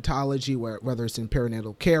in dermatology, whether it's in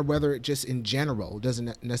perinatal care, whether it just in general,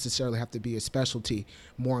 doesn't necessarily have to be a specialty,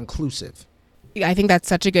 more inclusive? I think that's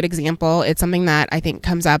such a good example. It's something that I think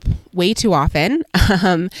comes up way too often.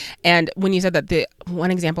 And when you said that, the one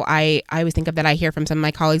example I always think of that I hear from some of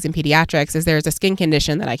my colleagues in pediatrics is there's a skin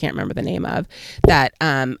condition that I can't remember the name of that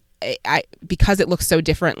because it looks so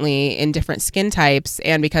differently in different skin types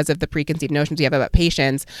and because of the preconceived notions we have about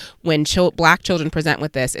patients, when black children present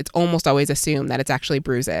with this, it's almost always assumed that it's actually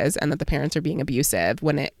bruises and that the parents are being abusive,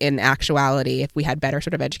 when in actuality, if we had better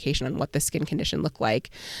sort of education on what the skin condition looked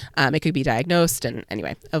like, it could be diagnosed and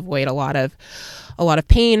anyway, avoid a lot of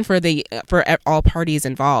pain for all parties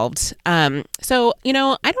involved. So, I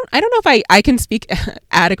don't know if I can speak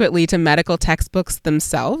adequately to medical textbooks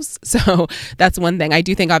themselves. So that's one thing. I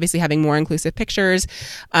do think obviously having more inclusive pictures,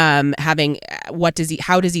 having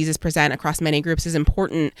how diseases present across many groups is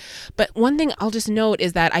important. But one thing I'll just note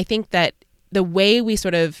is that I think that the way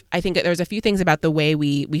I think that there's a few things about the way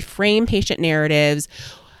we frame patient narratives.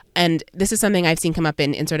 And this is something I've seen come up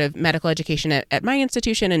in sort of medical education at my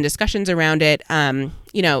institution and discussions around it.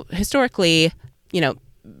 Historically,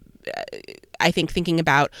 I think thinking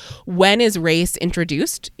about when is race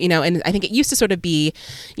introduced, and I think it used to sort of be,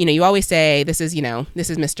 you always say, this is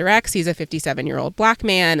Mr. X, he's a 57-year-old black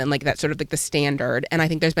man, and like that's sort of like the standard. And I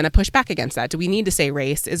think there's been a pushback against that. Do we need to say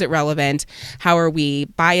race? Is it relevant? How are we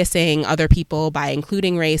biasing other people by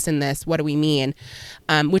including race in this? What do we mean?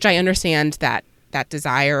 Which I understand that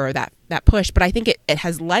desire or that push, but I think it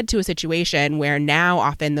has led to a situation where now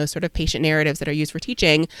often those sort of patient narratives that are used for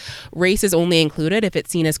teaching, race is only included if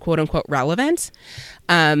it's seen as quote unquote relevant,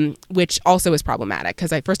 which also is problematic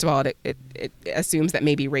because first of all, it assumes that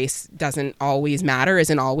maybe race doesn't always matter,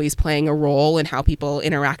 isn't always playing a role in how people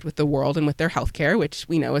interact with the world and with their healthcare, which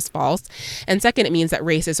we know is false. And second, it means that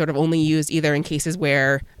race is sort of only used either in cases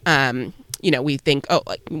where we think,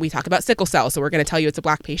 we talk about sickle cell, so we're going to tell you it's a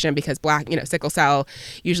black patient because sickle cell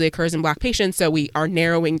usually occurs in black patients. So we are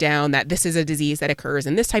narrowing down that this is a disease that occurs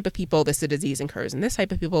in this type of people. This is a disease that occurs in this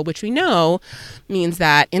type of people, which we know means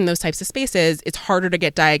that in those types of spaces, it's harder to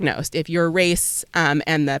get diagnosed. If your race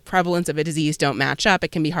and the prevalence of a disease don't match up,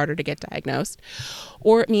 it can be harder to get diagnosed.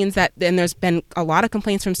 Or it means that then there's been a lot of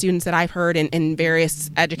complaints from students that I've heard in various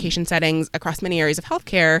education settings across many areas of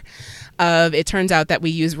healthcare. It turns out that we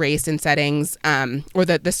use race in settings, or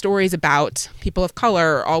that the stories about people of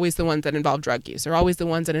color are always the ones that involve drug use, or always the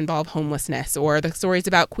ones that involve homelessness, or the stories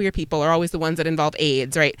about queer people are always the ones that involve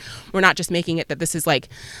AIDS, right? We're not just making it that this is like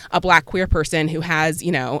a black queer person who has,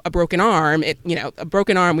 a broken arm. A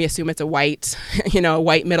broken arm, we assume it's a white, a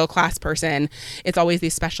white middle class person. It's always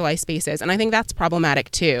these specialized spaces. And I think that's problematic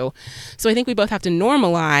too. So I think we both have to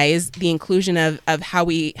normalize the inclusion of how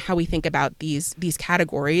we think about these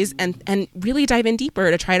categories and really dive in deeper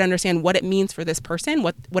to try to understand what it means for this person,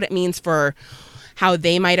 what it means for how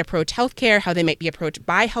they might approach healthcare, how they might be approached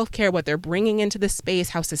by healthcare, what they're bringing into this space,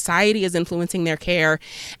 how society is influencing their care,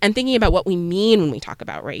 and thinking about what we mean when we talk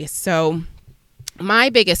about race. So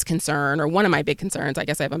my biggest concern, or one of my big concerns, I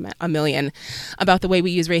guess I have a million, about the way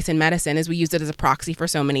we use race in medicine is we use it as a proxy for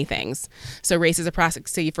so many things. So race is a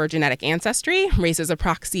proxy for genetic ancestry, race is a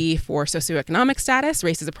proxy for socioeconomic status,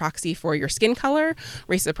 race is a proxy for your skin color,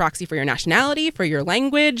 race is a proxy for your nationality, for your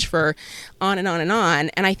language, for on and on and on.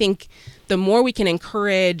 And I think the more we can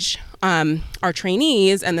encourage our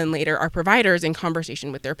trainees and then later our providers in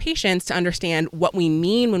conversation with their patients to understand what we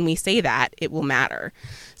mean when we say that, it will matter.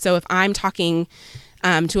 So if I'm talking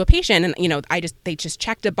to a patient, and they just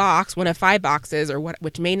checked a box, one of 5 boxes,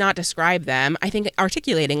 which may not describe them. I think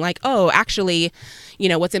articulating like, oh, actually,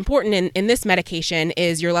 what's important in this medication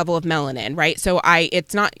is your level of melanin, right? So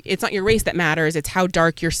it's not your race that matters, it's how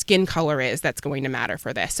dark your skin color is that's going to matter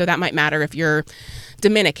for this. So that might matter if you're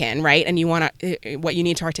Dominican, right? And what you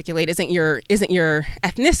need to articulate isn't your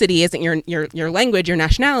ethnicity, isn't your language, your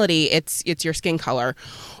nationality, it's your skin color.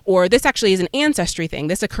 Or this actually is an ancestry thing.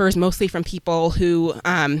 This occurs mostly from people who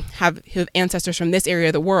have ancestors from this area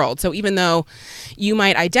of the world. So even though you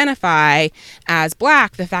might identify as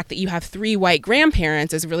Black, the fact that you have 3 white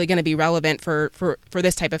grandparents is really going to be relevant for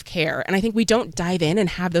this type of care. And I think we don't dive in and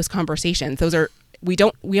have those conversations.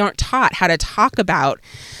 We aren't taught how to talk about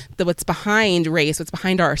what's behind race, what's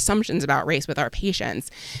behind our assumptions about race with our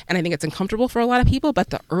patients. And I think it's uncomfortable for a lot of people,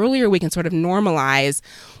 but the earlier we can sort of normalize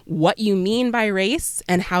what you mean by race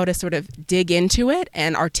and how to sort of dig into it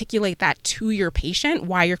and articulate that to your patient,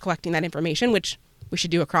 why you're collecting that information, which we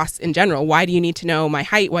should do across in general. Why do you need to know my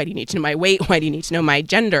height? Why do you need to know my weight? Why do you need to know my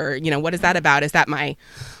gender? What is that about? Is that my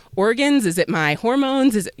organs? Is it my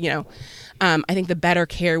hormones? Is it, I think the better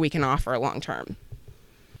care we can offer long term.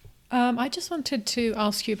 I just wanted to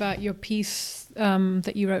ask you about your piece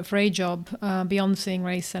that you wrote for AJOB, Beyond Seeing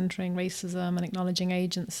Race, Centering Racism and Acknowledging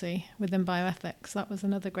Agency within Bioethics. That was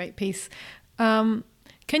another great piece. Can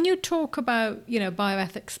you talk about,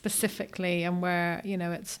 bioethics specifically and where,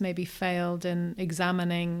 it's maybe failed in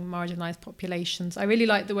examining marginalized populations? I really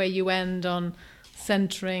like the way you end on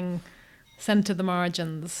center the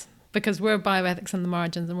margins, because we're bioethics in the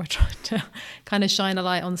margins and we're trying to kind of shine a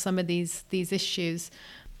light on some of these issues.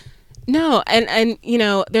 No, and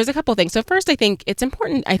there's a couple things. So first, I think it's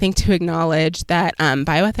important, to acknowledge that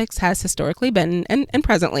bioethics has historically been and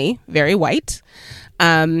presently very white.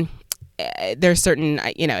 There's certain,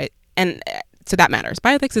 so that matters.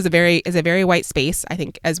 Bioethics is a very white space. I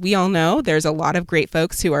think, as we all know, there's a lot of great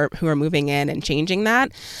folks who are moving in and changing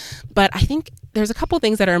that. But I think there's a couple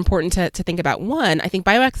things that are important to think about. One, I think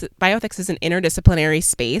bioethics is an interdisciplinary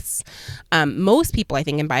space. Most people, I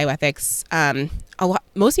think, in bioethics,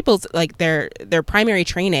 most people's their primary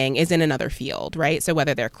training is in another field, right? So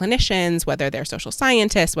whether they're clinicians, whether they're social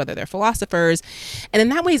scientists, whether they're philosophers, and in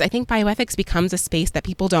that ways, I think bioethics becomes a space that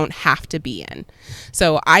people don't have to be in.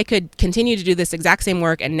 So I could continue to do this exact same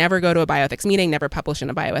work and never go to a bioethics meeting, never publish in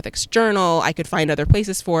a bioethics journal. I could find other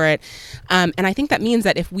places for it, and I think that means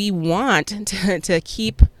that if we want to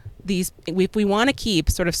keep if we want to keep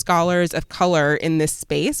sort of scholars of color in this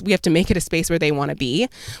space, we have to make it a space where they want to be.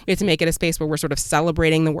 We have to make it a space where we're sort of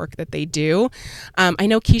celebrating the work that they do. I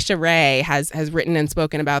know Keisha Ray has written and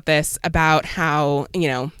spoken about this, about how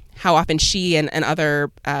often she and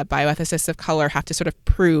other bioethicists of color have to sort of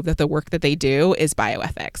prove that the work that they do is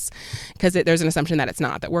bioethics, because there's an assumption that it's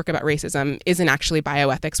not, that work about racism isn't actually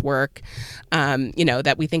bioethics work,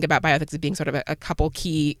 that we think about bioethics as being sort of a couple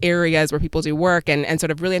key areas where people do work and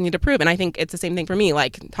sort of really need to prove. And I think it's the same thing for me,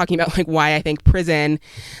 like talking about like why I think prison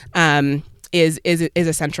is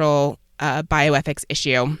a central bioethics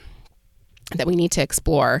issue that we need to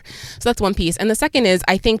explore. So that's one piece. And the second is,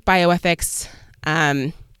 I think bioethics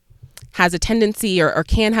has a tendency or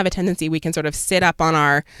can have a tendency, we can sort of sit up on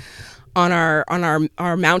our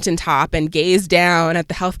mountaintop and gaze down at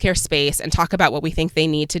the healthcare space and talk about what we think they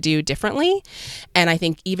need to do differently. And I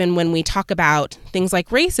think even when we talk about things like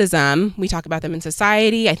racism, we talk about them in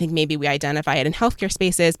society. I think maybe we identify it in healthcare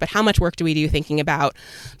spaces, but how much work do we do thinking about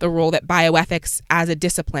the role that bioethics as a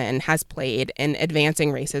discipline has played in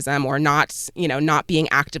advancing racism or not being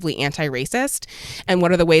actively anti-racist? And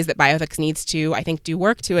what are the ways that bioethics needs to, I think, do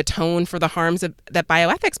work to atone for the harms that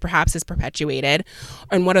bioethics perhaps has perpetuated?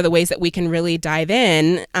 And what are the ways that we can really dive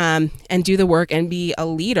in and do the work and be a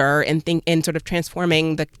leader in sort of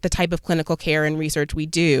transforming the type of clinical care and research we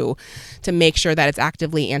do to make sure that it's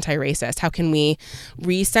actively anti-racist? How can we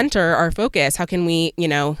recenter our focus? How can we,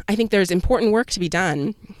 I think there's important work to be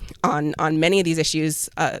done on many of these issues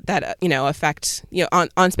that affect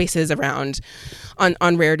on spaces around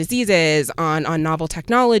on rare diseases, on novel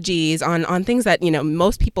technologies, on things that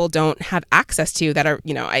most people don't have access to, that are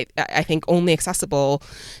I think only accessible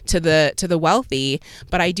to the wealthy.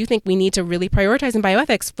 But I do think we need to really prioritize in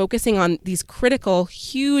bioethics, focusing on these critical,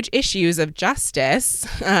 huge issues of justice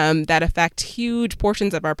that affect huge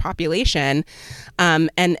portions of our population,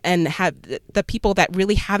 and have the people that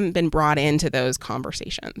really haven't been brought into those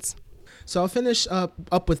conversations. So I'll finish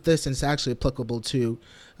up with this, and it's actually applicable to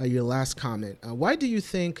your last comment. Why do you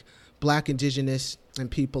think Black, Indigenous, and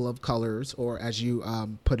people of colors, or as you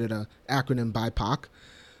put it, an acronym BIPOC,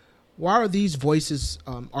 why are these voices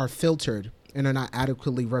are filtered and are not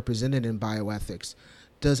adequately represented in bioethics?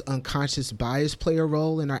 does unconscious bias play a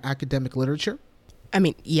role in our academic literature? I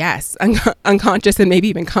mean, yes, unconscious and maybe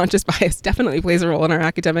even conscious bias definitely plays a role in our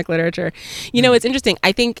academic literature. You know, it's interesting.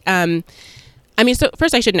 I think, so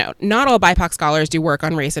first I should note, not all BIPOC scholars do work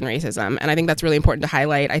on race and racism. And I think that's really important to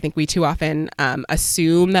highlight. I think we too often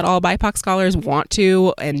assume that all BIPOC scholars want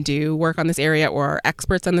to and do work on this area or are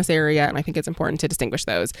experts on this area. And I think it's important to distinguish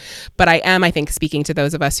those. But I think, speaking to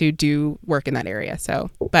those of us who do work in that area.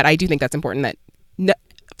 But I do think that's important that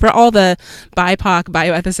for all the BIPOC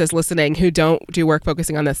bioethicists listening who don't do work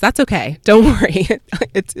focusing on this, that's okay. Don't worry.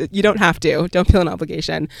 You don't have to. Don't feel an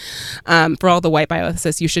obligation. For all the white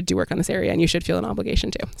bioethicists, you should do work on this area and you should feel an obligation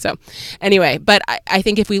too. So anyway, but I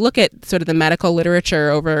think if we look at sort of the medical literature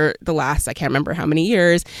over the last, I can't remember how many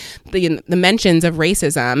years, the mentions of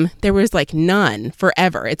racism, there was like none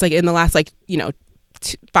forever. It's like in the last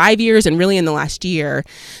 5 years and really in the last year,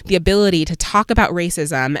 the ability to talk about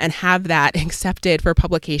racism and have that accepted for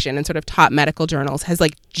publication in sort of top medical journals has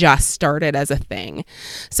like just started as a thing.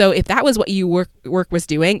 So if that was what you work was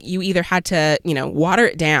doing, you either had to, water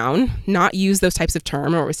it down, not use those types of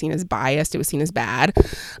terms, or it was seen as biased, it was seen as bad.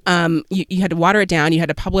 You had to water it down, you had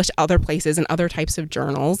to publish other places and other types of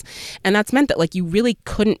journals. And that's meant that like you really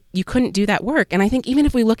couldn't do that work. And I think even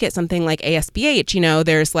if we look at something like ASBH,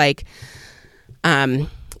 there's like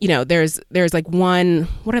there's like one,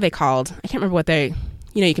 what are they called? I can't remember what they,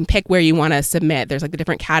 you can pick where you want to submit. There's like the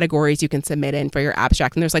different categories you can submit in for your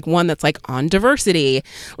abstract. And there's like one that's like on diversity.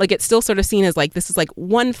 Like it's still sort of seen as like, this is like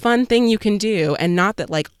one fun thing you can do. And not that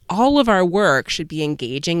like all of our work should be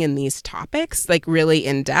engaging in these topics, like really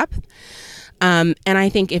in depth. And I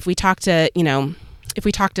think if we talk to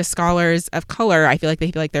scholars of color, I feel like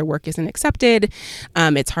they feel like their work isn't accepted.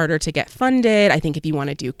 It's harder to get funded. I think if you want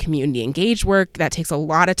to do community engaged work, that takes a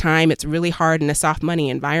lot of time. It's really hard in a soft money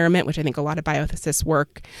environment, which I think a lot of bioethicists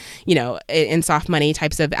work, in soft money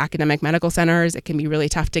types of academic medical centers. It can be really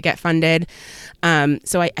tough to get funded.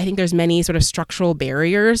 So I think there's many sort of structural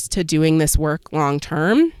barriers to doing this work long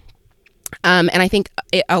term. And I think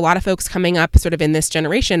a lot of folks coming up sort of in this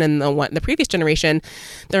generation and the previous generation,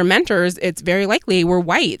 their mentors, it's very likely were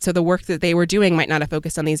white. So the work that they were doing might not have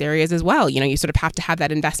focused on these areas as well. You sort of have to have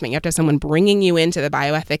that investment. You have to have someone bringing you into the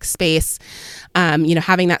bioethics space,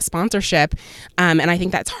 having that sponsorship. And I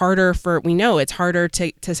think that's harder it's harder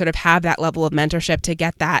to sort of have that level of mentorship to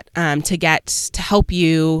get that, to help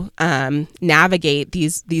you navigate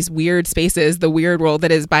these weird spaces, the weird world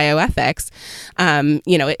that is bioethics.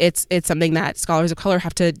 It's something that scholars of color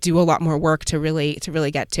have to do a lot more work to really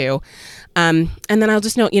get to. And then I'll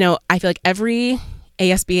just note, I feel like every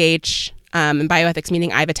ASBH and bioethics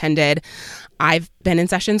meeting I've attended, I've been in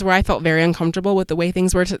sessions where I felt very uncomfortable with the way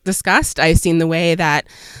things were discussed. I've seen the way that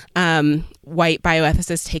white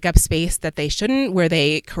bioethicists take up space that they shouldn't, where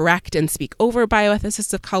they correct and speak over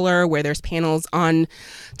bioethicists of color, where there's panels on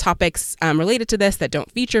topics related to this that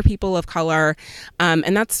don't feature people of color.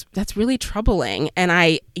 And that's really troubling. And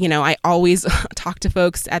I always talk to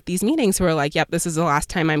folks at these meetings who are like, yep, this is the last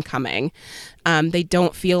time I'm coming. They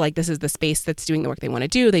don't feel like this is the space that's doing the work they want to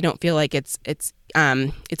do. They don't feel like it's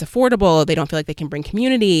affordable. They don't feel like they can bring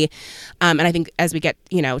community. And I think as we get,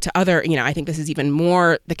 to other, I think this is even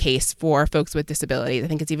more the case for folks with disabilities. I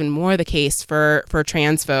think it's even more the case for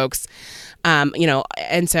trans folks.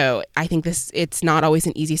 And so I think it's not always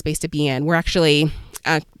an easy space to be in. We're actually,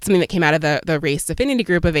 something that came out of the race affinity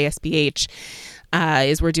group of ASBH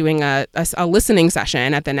is we're doing a listening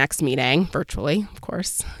session at the next meeting, virtually, of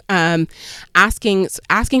course, asking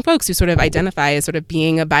folks who sort of identify as sort of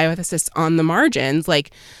being a bioethicist on the margins,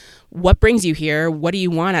 like, what brings you here? What do you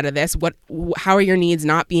want out of this? How are your needs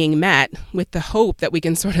not being met? With the hope that we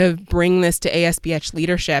can sort of bring this to ASBH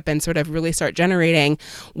leadership and sort of really start generating,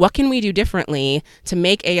 what can we do differently to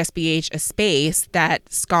make ASBH a space that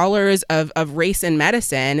scholars of race and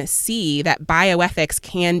medicine see that bioethics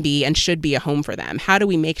can be and should be a home for them? How do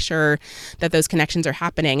we make sure that those connections are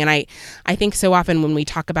happening? And I think so often when we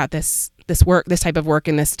talk about this work, this type of work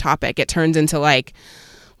in this topic, it turns into like,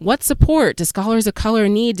 what support do scholars of color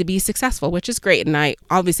need to be successful, which is great. And I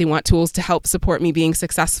obviously want tools to help support me being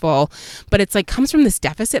successful. But it's like comes from this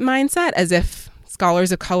deficit mindset, as if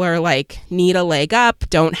scholars of color like need a leg up,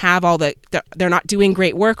 don't have they're not doing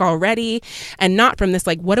great work already. And not from this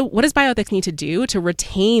like, what does bioethics need to do to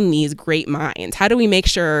retain these great minds? How do we make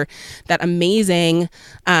sure that amazing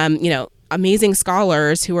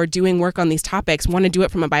scholars who are doing work on these topics want to do it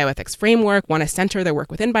from a bioethics framework, want to center their work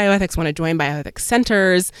within bioethics, want to join bioethics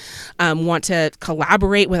centers, want to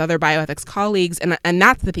collaborate with other bioethics colleagues. And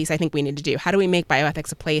that's the piece I think we need to do. How do we make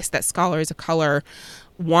bioethics a place that scholars of color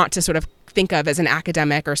want to sort of think of as an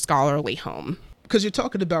academic or scholarly home? because you're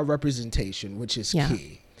talking about representation, which is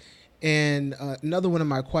key. And another one of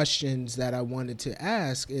my questions that I wanted to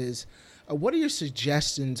ask is, what are your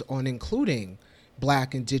suggestions on including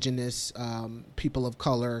Black, Indigenous, people of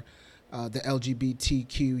color, the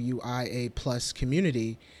LGBTQIA plus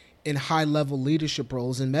community in high-level leadership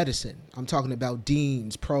roles in medicine? I'm talking about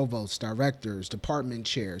deans, provosts, directors, department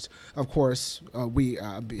chairs. Of course, we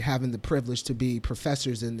having the privilege to be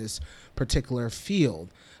professors in this particular field.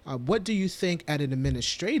 What do you think at an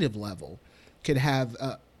administrative level can have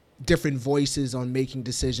different voices on making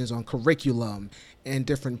decisions on curriculum and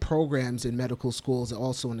different programs in medical schools and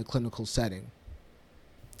also in the clinical setting?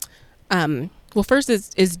 Well, first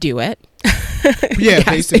is do it. Yeah,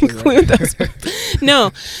 basically. Include those.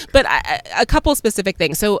 No, but a couple specific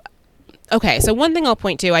things. So one thing I'll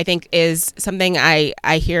point to, I think, is something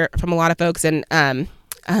I hear from a lot of folks, and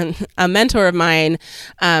a mentor of mine,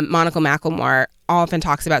 Monica McLemore, often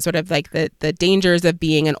talks about sort of like the dangers of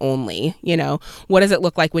being an only. What does it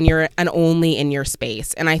look like when you're an only in your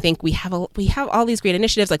space? And I think we have all these great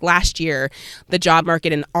initiatives. Like last year, the job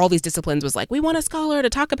market in all these disciplines was like, we want a scholar to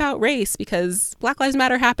talk about race because Black Lives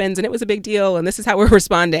Matter happens and it was a big deal and this is how we're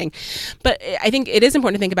responding. But I think it is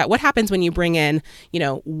important to think about what happens when you bring in,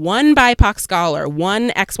 one BIPOC scholar, one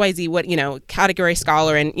XYZ, category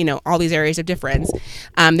scholar in, all these areas of difference.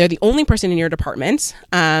 They're the only person in your department.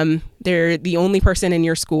 They're the only person in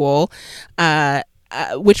your school,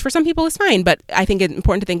 which for some people is fine, but I think it's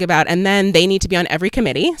important to think about. And then they need to be on every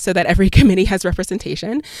committee so that every committee has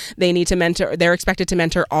representation. They need to mentor, they're expected to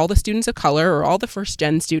mentor all the students of color or all the first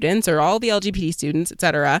gen students or all the LGBT students, et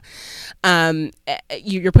cetera.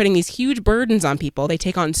 You're putting these huge burdens on people. They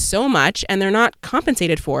take on so much and they're not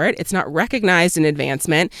compensated for it. It's not recognized in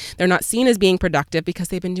advancement. They're not seen as being productive because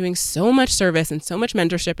they've been doing so much service and so much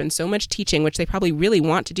mentorship and so much teaching, which they probably really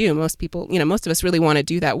want to do. Most people, most of us really want to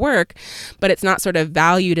do that work, but it's not sort of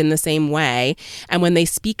valued in the same way. And when they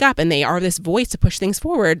speak up and they are this voice to push things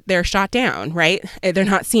forward, they're shot down, right? They're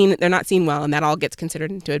not seen well, and that all gets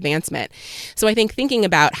considered into advancement. So I think thinking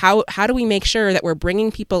about how do we make sure that we're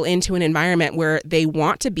bringing people into an environment where they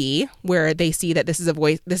want to be, where they see that this is a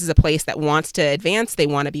place that wants to advance, they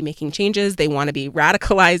want to be making changes, they want to be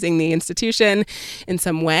radicalizing the institution in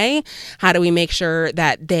some way. How do we make sure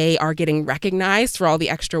that they are getting recognized for all the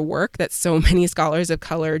extra work that so many scholars of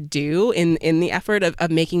color do in the effort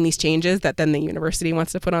of making these changes that then the university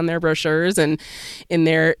wants to put on their brochures and in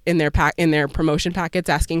their promotion packets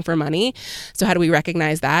asking for money? So how do we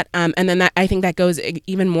recognize that? And then I think that goes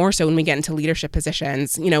even more so when we get into leadership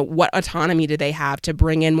positions. What autonomy do they have to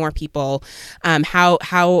bring in more people? How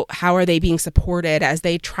are they being supported as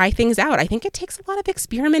they try things out? I think it takes a lot of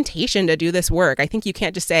experimentation to do this work. I think you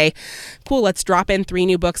can't just say, cool, let's drop in 3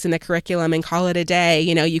 new books in the curriculum and call it a day.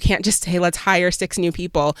 You can't just say, let's hire 6 new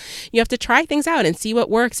people. You have to try things out and see what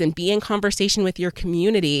works and be in conversation with your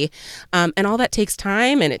community. And all that takes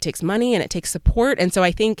time and it takes money and it takes support. And so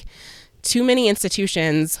I think too many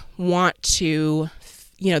institutions want to,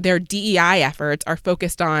 their DEI efforts are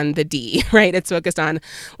focused on the D, right? It's focused on,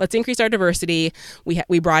 let's increase our diversity.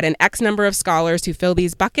 We brought in X number of scholars to fill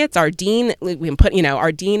these buckets. Our dean,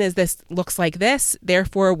 our dean is this, looks like this.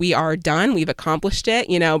 Therefore, we are done. We've accomplished it.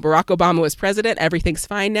 Barack Obama was president. Everything's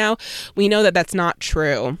fine now. We know that that's not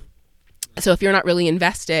true. So if you're not really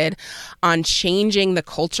invested on changing the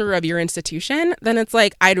culture of your institution, then it's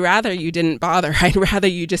like, I'd rather you didn't bother. I'd rather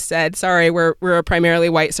you just said, sorry, we're a primarily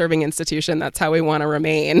white serving institution. That's how we want to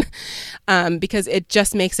remain. Because it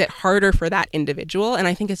just makes it harder for that individual. And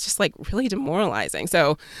I think it's just like really demoralizing.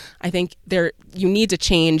 So I think you need to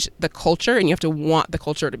change the culture and you have to want the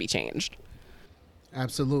culture to be changed.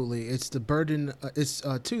 Absolutely. It's the burden. It's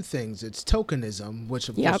 2 things. It's tokenism, which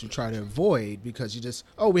of course you try to avoid because you just,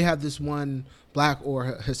 we have this one Black or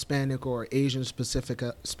Hispanic or Asian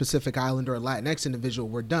specific Islander or Latinx individual,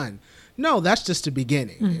 we're done. No, that's just the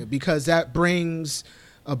beginning because that brings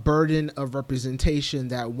a burden of representation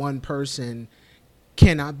that one person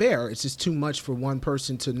cannot bear. It's just too much for one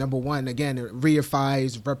person to, number one, again, it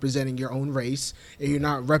reifies representing your own race, and you're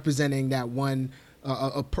not representing that one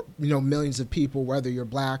millions of people, whether you're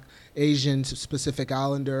Black, Asian, Pacific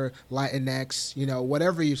Islander, Latinx,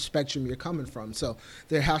 whatever your spectrum you're coming from. So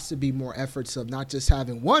there has to be more efforts of not just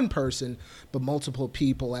having one person, but multiple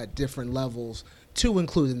people at different levels to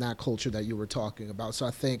include in that culture that you were talking about. So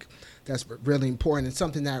I think that's really important and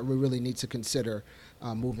something that we really need to consider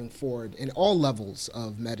moving forward in all levels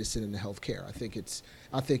of medicine and healthcare. I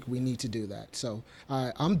think we need to do that. So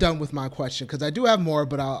I'm done with my question because I do have more,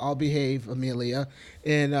 but I'll behave, Amelia,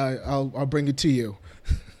 and I'll bring it to you.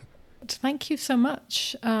 Thank you so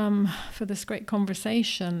much for this great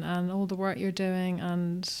conversation and all the work you're doing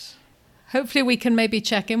and hopefully we can maybe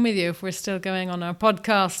check in with you if we're still going on our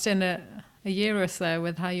podcast in a year or so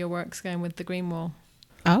with how your work's going with the Green Wall.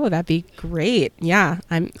 Oh, that'd be great. Yeah,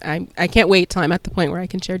 I can't wait till I'm at the point where I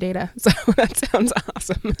can share data. So that sounds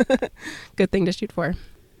awesome. Good thing to shoot for.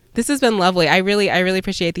 This has been lovely. I really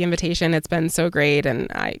appreciate the invitation. It's been so great,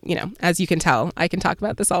 and as you can tell, I can talk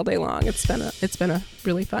about this all day long. It's been a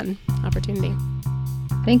really fun opportunity.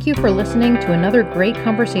 Thank you for listening to another great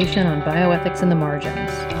conversation on bioethics in the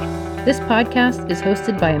margins. This podcast is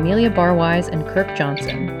hosted by Amelia Barwise and Kirk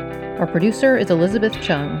Johnson. Our producer is Elizabeth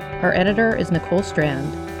Chung. Our editor is Nicole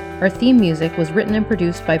Strand. Our theme music was written and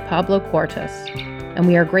produced by Pablo Cuartas, and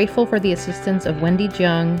we are grateful for the assistance of Wendy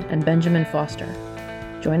Jiang and Benjamin Foster.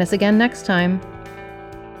 Join us again next time.